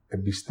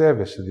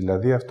 Εμπιστεύεσαι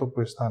δηλαδή αυτό που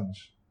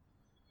αισθάνεσαι.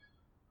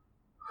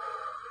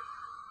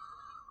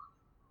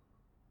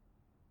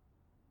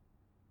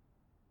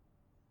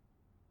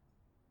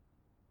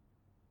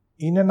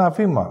 Είναι ένα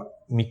βήμα,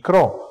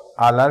 μικρό,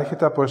 αλλά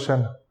έρχεται από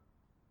εσένα.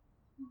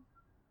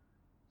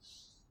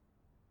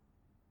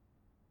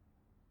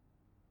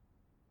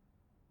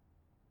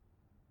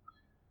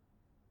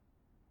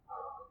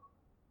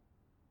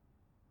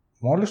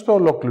 Μόλις το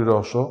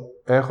ολοκληρώσω,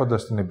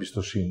 έχοντας την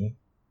εμπιστοσύνη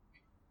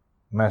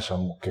μέσα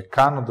μου και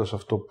κάνοντας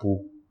αυτό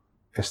που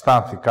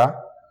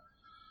αισθάνθηκα,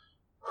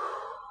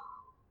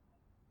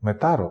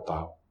 μετά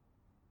ρωτάω.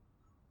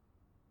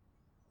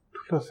 Του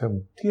λέω, Θεέ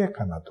μου, τι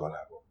έκανα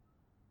τώρα εγώ?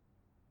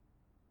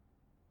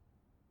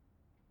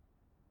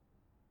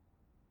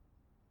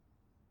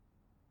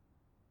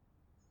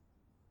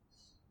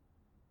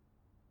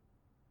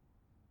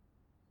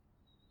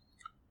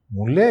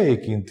 Μου λέει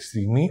εκείνη τη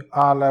στιγμή,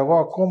 αλλά εγώ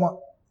ακόμα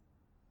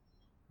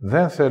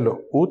δεν θέλω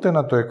ούτε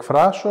να το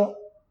εκφράσω,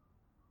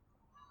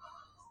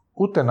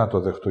 ούτε να το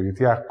δεχτώ,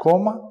 γιατί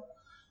ακόμα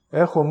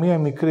έχω μία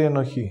μικρή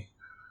ενοχή.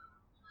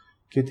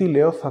 Και τι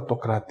λέω, θα το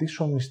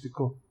κρατήσω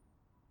μυστικό.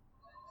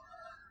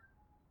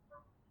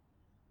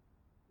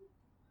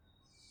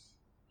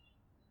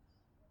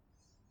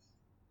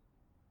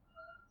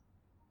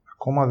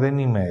 Ακόμα δεν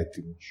είμαι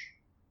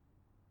έτοιμος.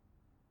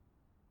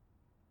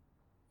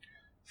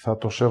 Θα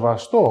το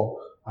σεβαστώ,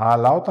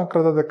 αλλά όταν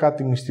κρατάτε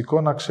κάτι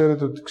μυστικό να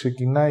ξέρετε ότι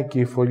ξεκινάει και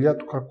η φωλιά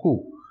του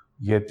κακού.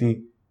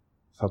 Γιατί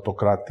θα το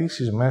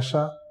κρατήσεις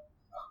μέσα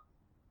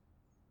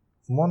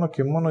μόνο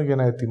και μόνο για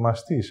να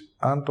ετοιμαστείς.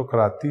 Αν το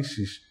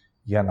κρατήσεις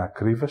για να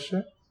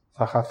κρύβεσαι,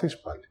 θα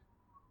χαθείς πάλι.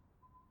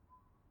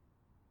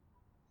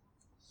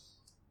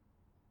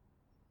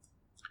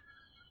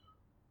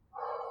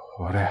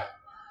 Ωραία.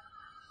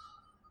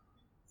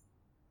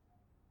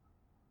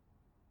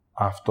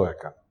 Αυτό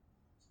έκανα.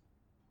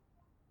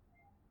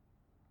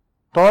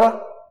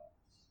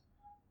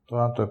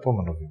 Τώρα το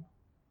επόμενο βήμα.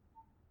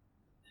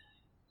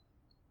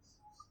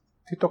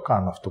 Τι το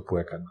κάνω αυτό που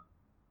έκανα?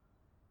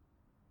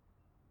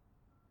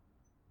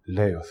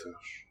 Λέει ο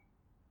Θεός.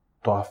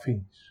 Το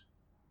αφήνεις.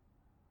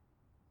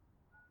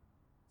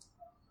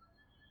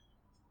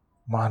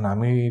 Μα να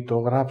μην το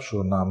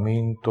γράψω, να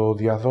μην το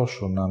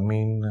διαδώσω, να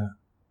μην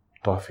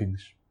το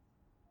αφήνεις.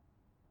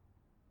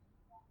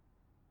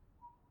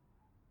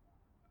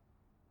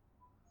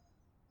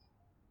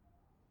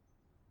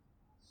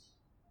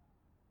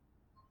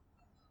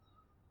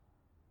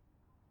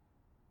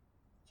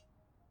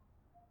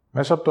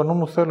 Μέσα από το νου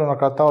μου θέλω να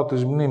κρατάω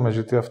τις μνήμες,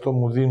 γιατί αυτό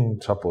μου δίνουν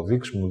τις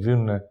αποδείξεις, μου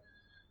δίνουν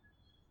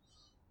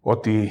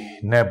ότι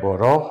ναι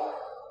μπορώ,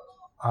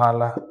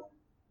 αλλά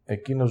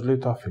εκείνος λέει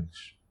το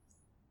αφήνεις.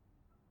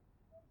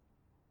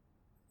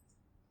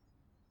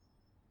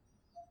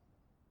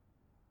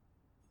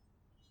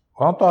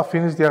 Όταν το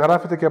αφήνεις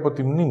διαγράφεται και από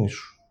τη μνήμη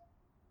σου.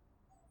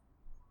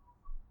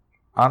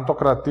 Αν το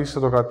κρατήσεις, θα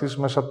το κρατήσεις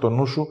μέσα από το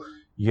νου σου,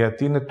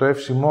 γιατί είναι το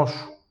εύσημό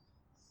σου,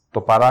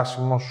 το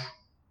παράσημο σου.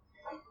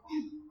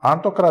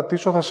 Αν το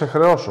κρατήσω θα σε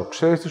χρεώσω.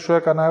 Ξέρεις τι σου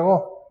έκανα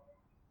εγώ?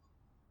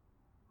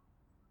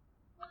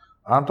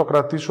 Αν το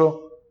κρατήσω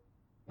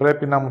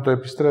πρέπει να μου το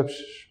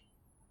επιστρέψεις.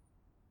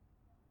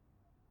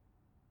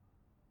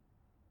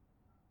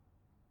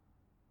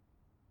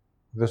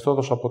 Δεν στο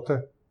έδωσα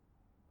ποτέ.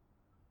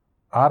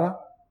 Άρα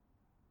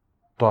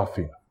το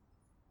αφήνω.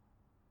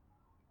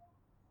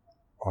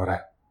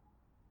 Ωραία.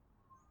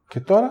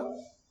 Και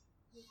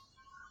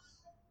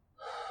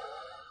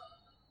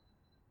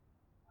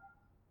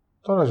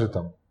τώρα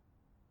ζητάμε.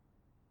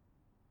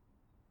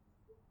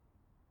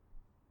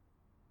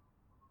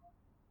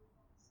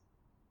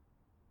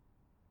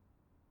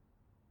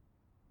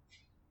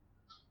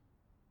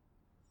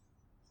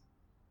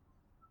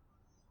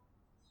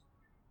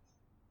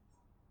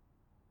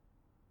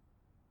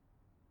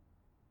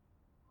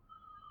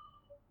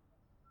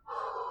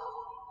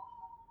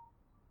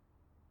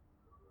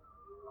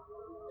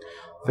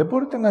 Δεν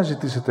μπορείτε να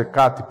ζητήσετε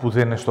κάτι που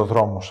δεν είναι στο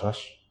δρόμο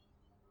σας.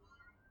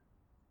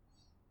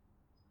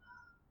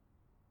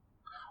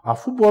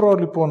 Αφού μπορώ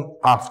λοιπόν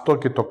αυτό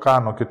και το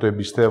κάνω και το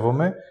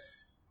εμπιστεύομαι,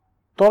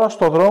 τώρα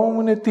στο δρόμο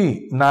μου είναι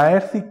τι? Να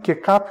έρθει και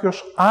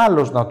κάποιος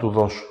άλλος να του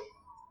δώσω.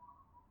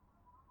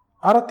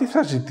 Άρα τι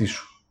θα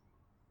ζητήσω?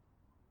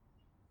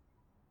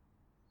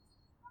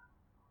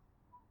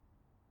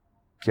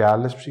 Και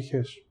άλλες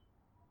ψυχές.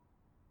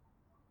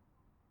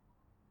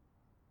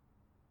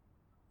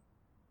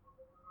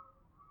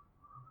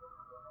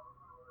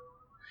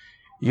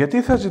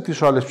 Γιατί θα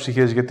ζητήσω άλλες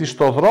ψυχές? Γιατί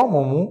στο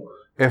δρόμο μου,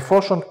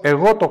 εφόσον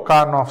εγώ το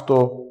κάνω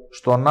αυτό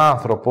στον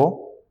άνθρωπο,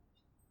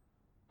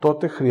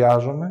 τότε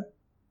χρειάζομαι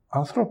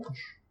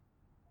ανθρώπους.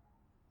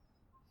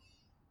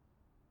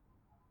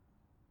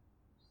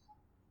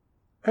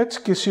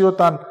 Έτσι και εσύ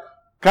όταν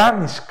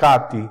κάνεις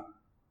κάτι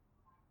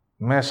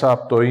μέσα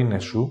από το είναι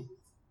σου,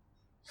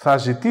 θα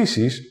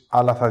ζητήσεις,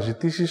 αλλά θα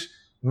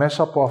ζητήσεις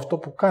μέσα από αυτό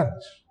που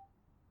κάνεις.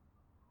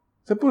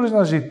 Δεν μπορείς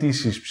να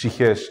ζητήσεις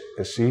ψυχές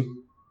εσύ.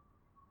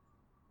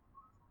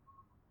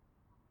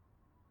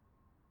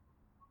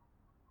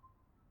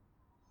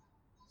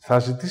 Θα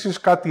ζητήσεις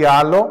κάτι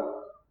άλλο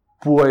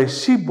που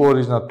εσύ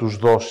μπορείς να τους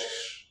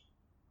δώσεις.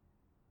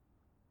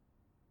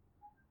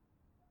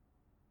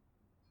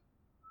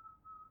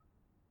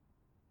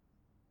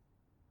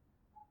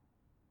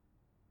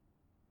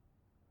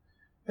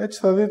 Έτσι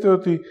θα δείτε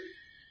ότι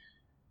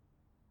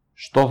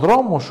στο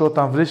δρόμο σου,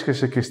 όταν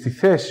βρίσκεσαι και στη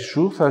θέση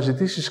σου, θα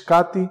ζητήσεις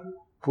κάτι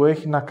που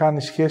έχει να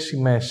κάνει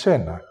σχέση με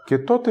εσένα. Και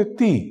τότε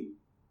τι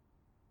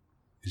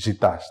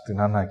ζητάς? Την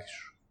ανάγκη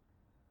σου.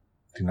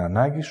 Την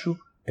ανάγκη σου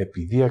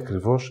επειδή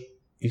ακριβώς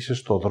είσαι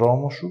στο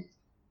δρόμο σου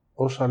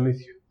ως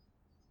αλήθεια.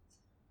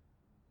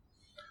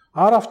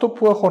 Άρα αυτό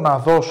που έχω να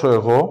δώσω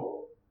εγώ,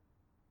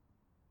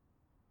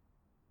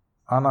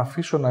 αν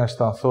αφήσω να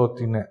αισθανθώ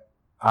ότι είναι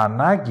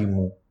ανάγκη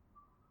μου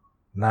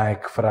να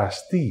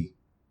εκφραστεί,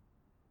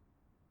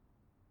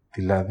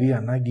 δηλαδή η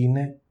ανάγκη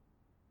είναι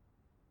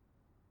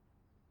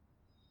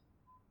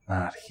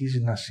να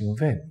αρχίζει να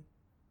συμβαίνει.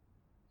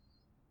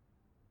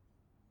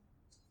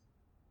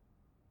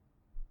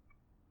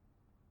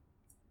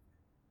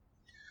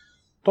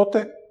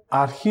 Τότε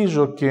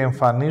αρχίζω και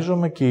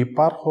εμφανίζομαι και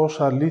υπάρχω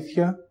ως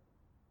αλήθεια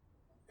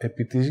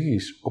επί της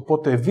γης.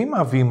 Οπότε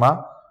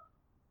βήμα-βήμα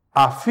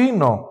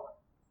αφήνω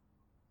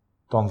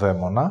τον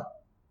δαίμονα,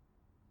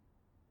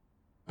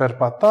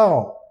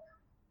 περπατάω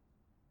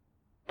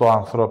το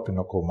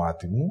ανθρώπινο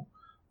κομμάτι μου,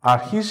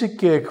 αρχίζει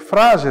και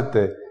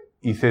εκφράζεται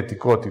η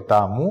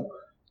θετικότητά μου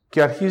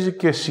και αρχίζει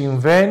και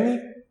συμβαίνει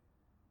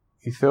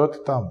η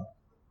θεότητά μου.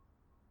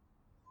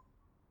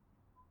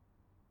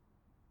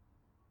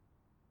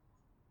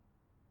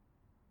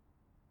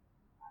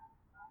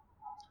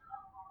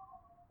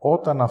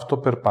 Όταν αυτό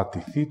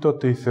περπατηθεί,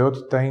 τότε η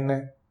θεότητα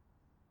είναι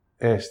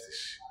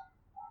αίσθηση.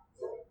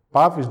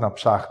 Πάβεις να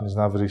ψάχνεις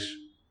να βρεις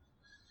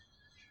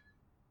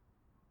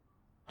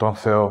τον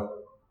Θεό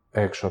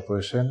έξω από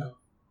εσένα.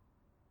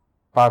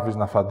 Πάβεις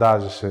να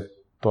φαντάζεσαι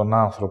τον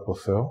άνθρωπο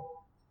Θεό.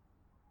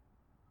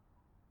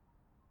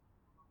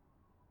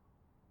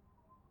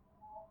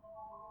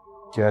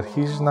 Και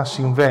αρχίζεις να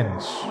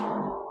συμβαίνεις.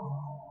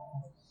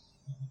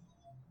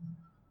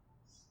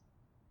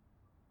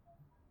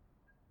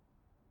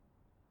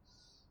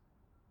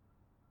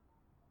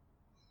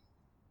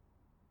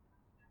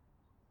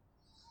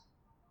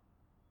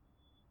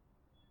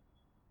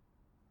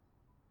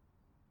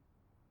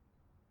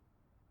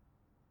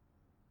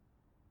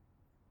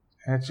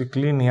 Έτσι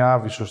κλείνει η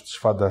άβυσσος της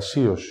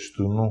φαντασίωσης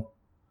του νου,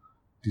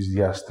 της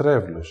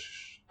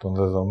διαστρέβλωσης των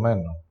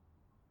δεδομένων.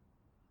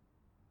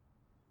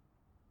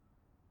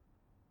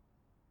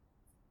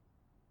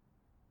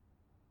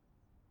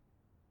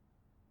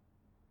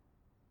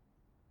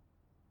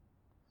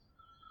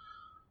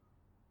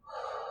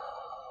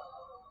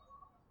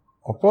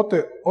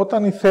 Οπότε,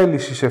 όταν η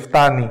θέληση σε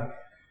φτάνει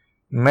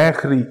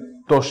μέχρι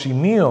το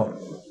σημείο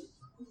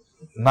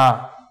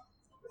να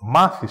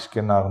μάθεις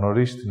και να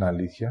γνωρίσεις την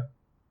αλήθεια,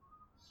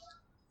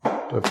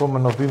 το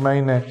επόμενο βήμα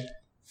είναι,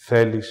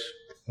 θέλεις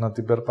να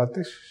την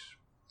περπατήσεις?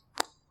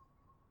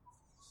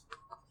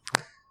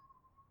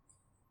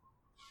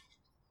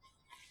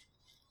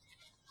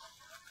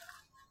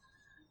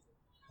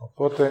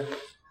 Οπότε,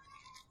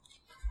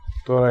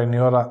 τώρα είναι η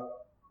ώρα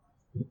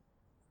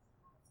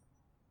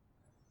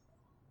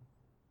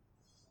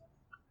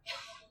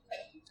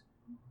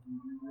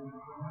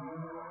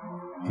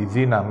η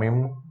δύναμή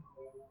μου,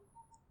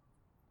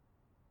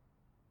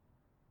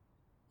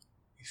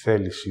 η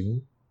θέλησή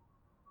μου,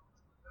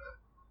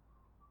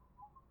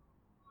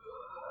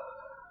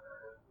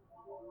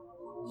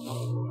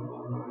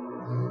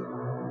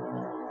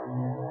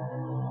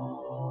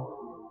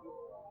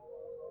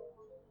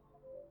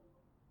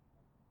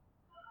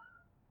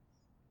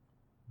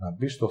 να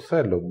μπει στο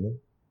θέλω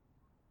μου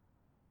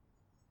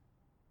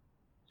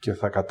και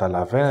θα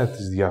καταλαβαίνετε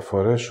τις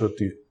διαφορές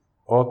ότι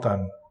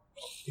όταν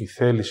η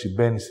θέληση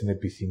μπαίνει στην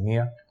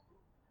επιθυμία,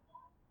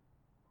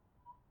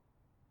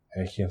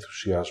 έχει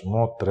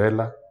ενθουσιασμό,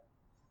 τρέλα,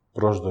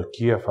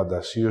 προσδοκία,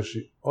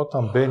 φαντασίωση.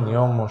 Όταν μπαίνει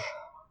όμως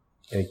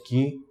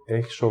εκεί,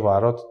 έχει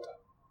σοβαρότητα.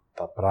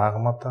 Τα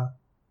πράγματα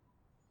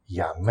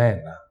για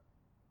μένα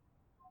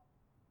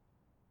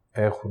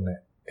έχουν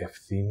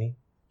ευθύνη,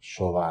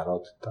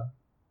 σοβαρότητα,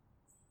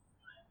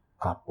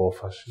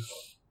 απόφαση,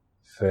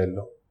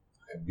 θέλω,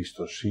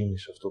 εμπιστοσύνη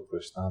σε αυτό που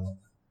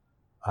αισθάνομαι.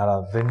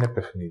 Άρα δεν είναι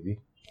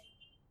παιχνίδι.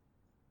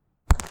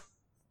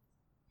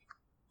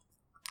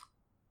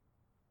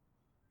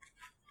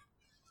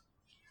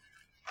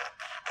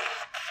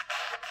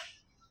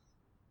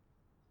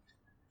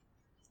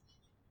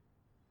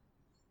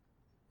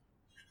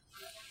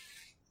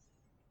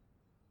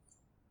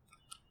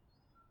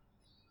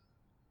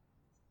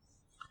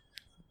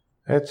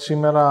 Έτσι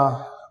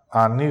σήμερα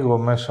ανοίγω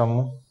μέσα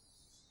μου,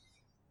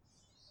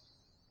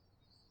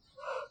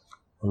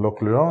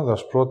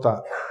 ολοκληρώνοντας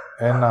πρώτα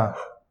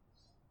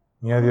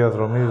μια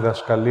διαδρομή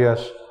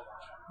διδασκαλίας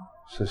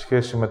σε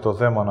σχέση με το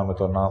δαίμονα με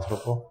τον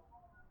άνθρωπο,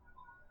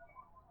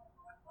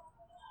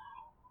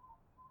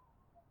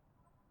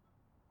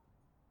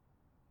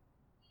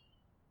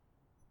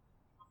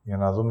 για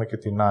να δούμε και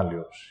την άλλη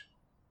όψη.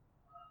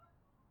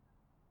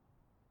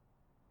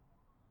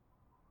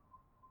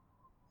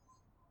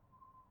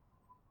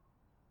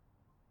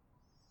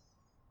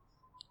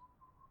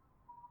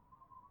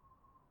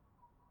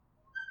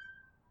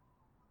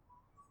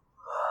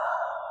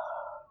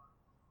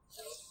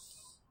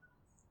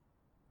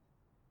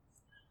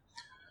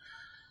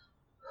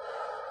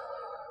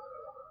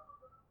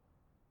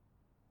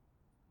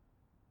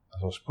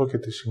 σας πω και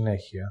τη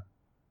συνέχεια,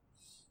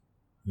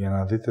 για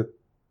να δείτε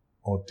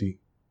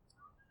ότι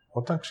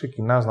όταν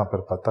ξεκινάς να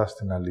περπατάς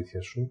στην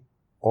αλήθεια σου,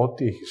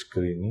 ό,τι έχεις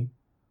κρίνει,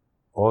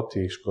 ό,τι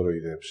έχεις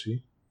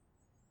κοροϊδέψει,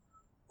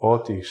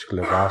 ό,τι έχεις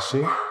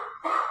κλεβάσει,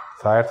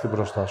 θα έρθει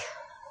μπροστά σου.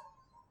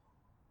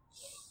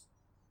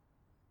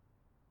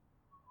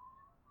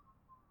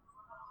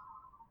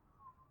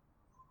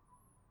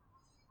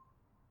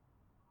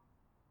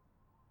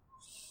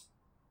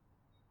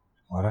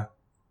 Ωραία.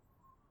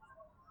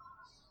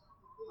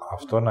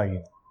 Αυτό να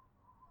γίνει.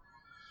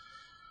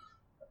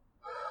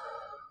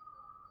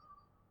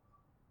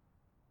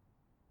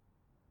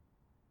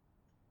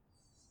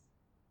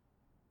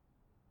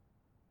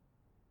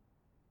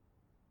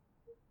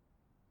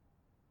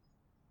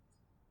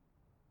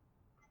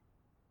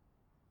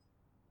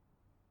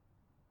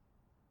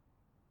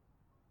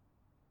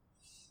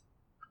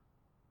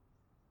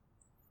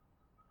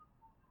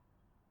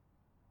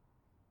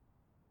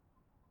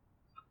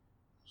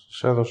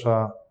 Σας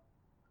έδωσα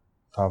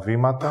τα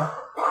βήματα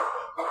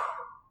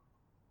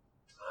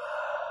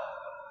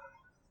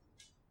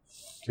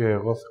και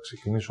εγώ θα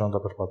ξεκινήσω να τα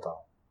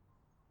περπατάω.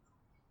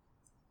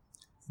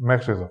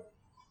 Μέχρι εδώ.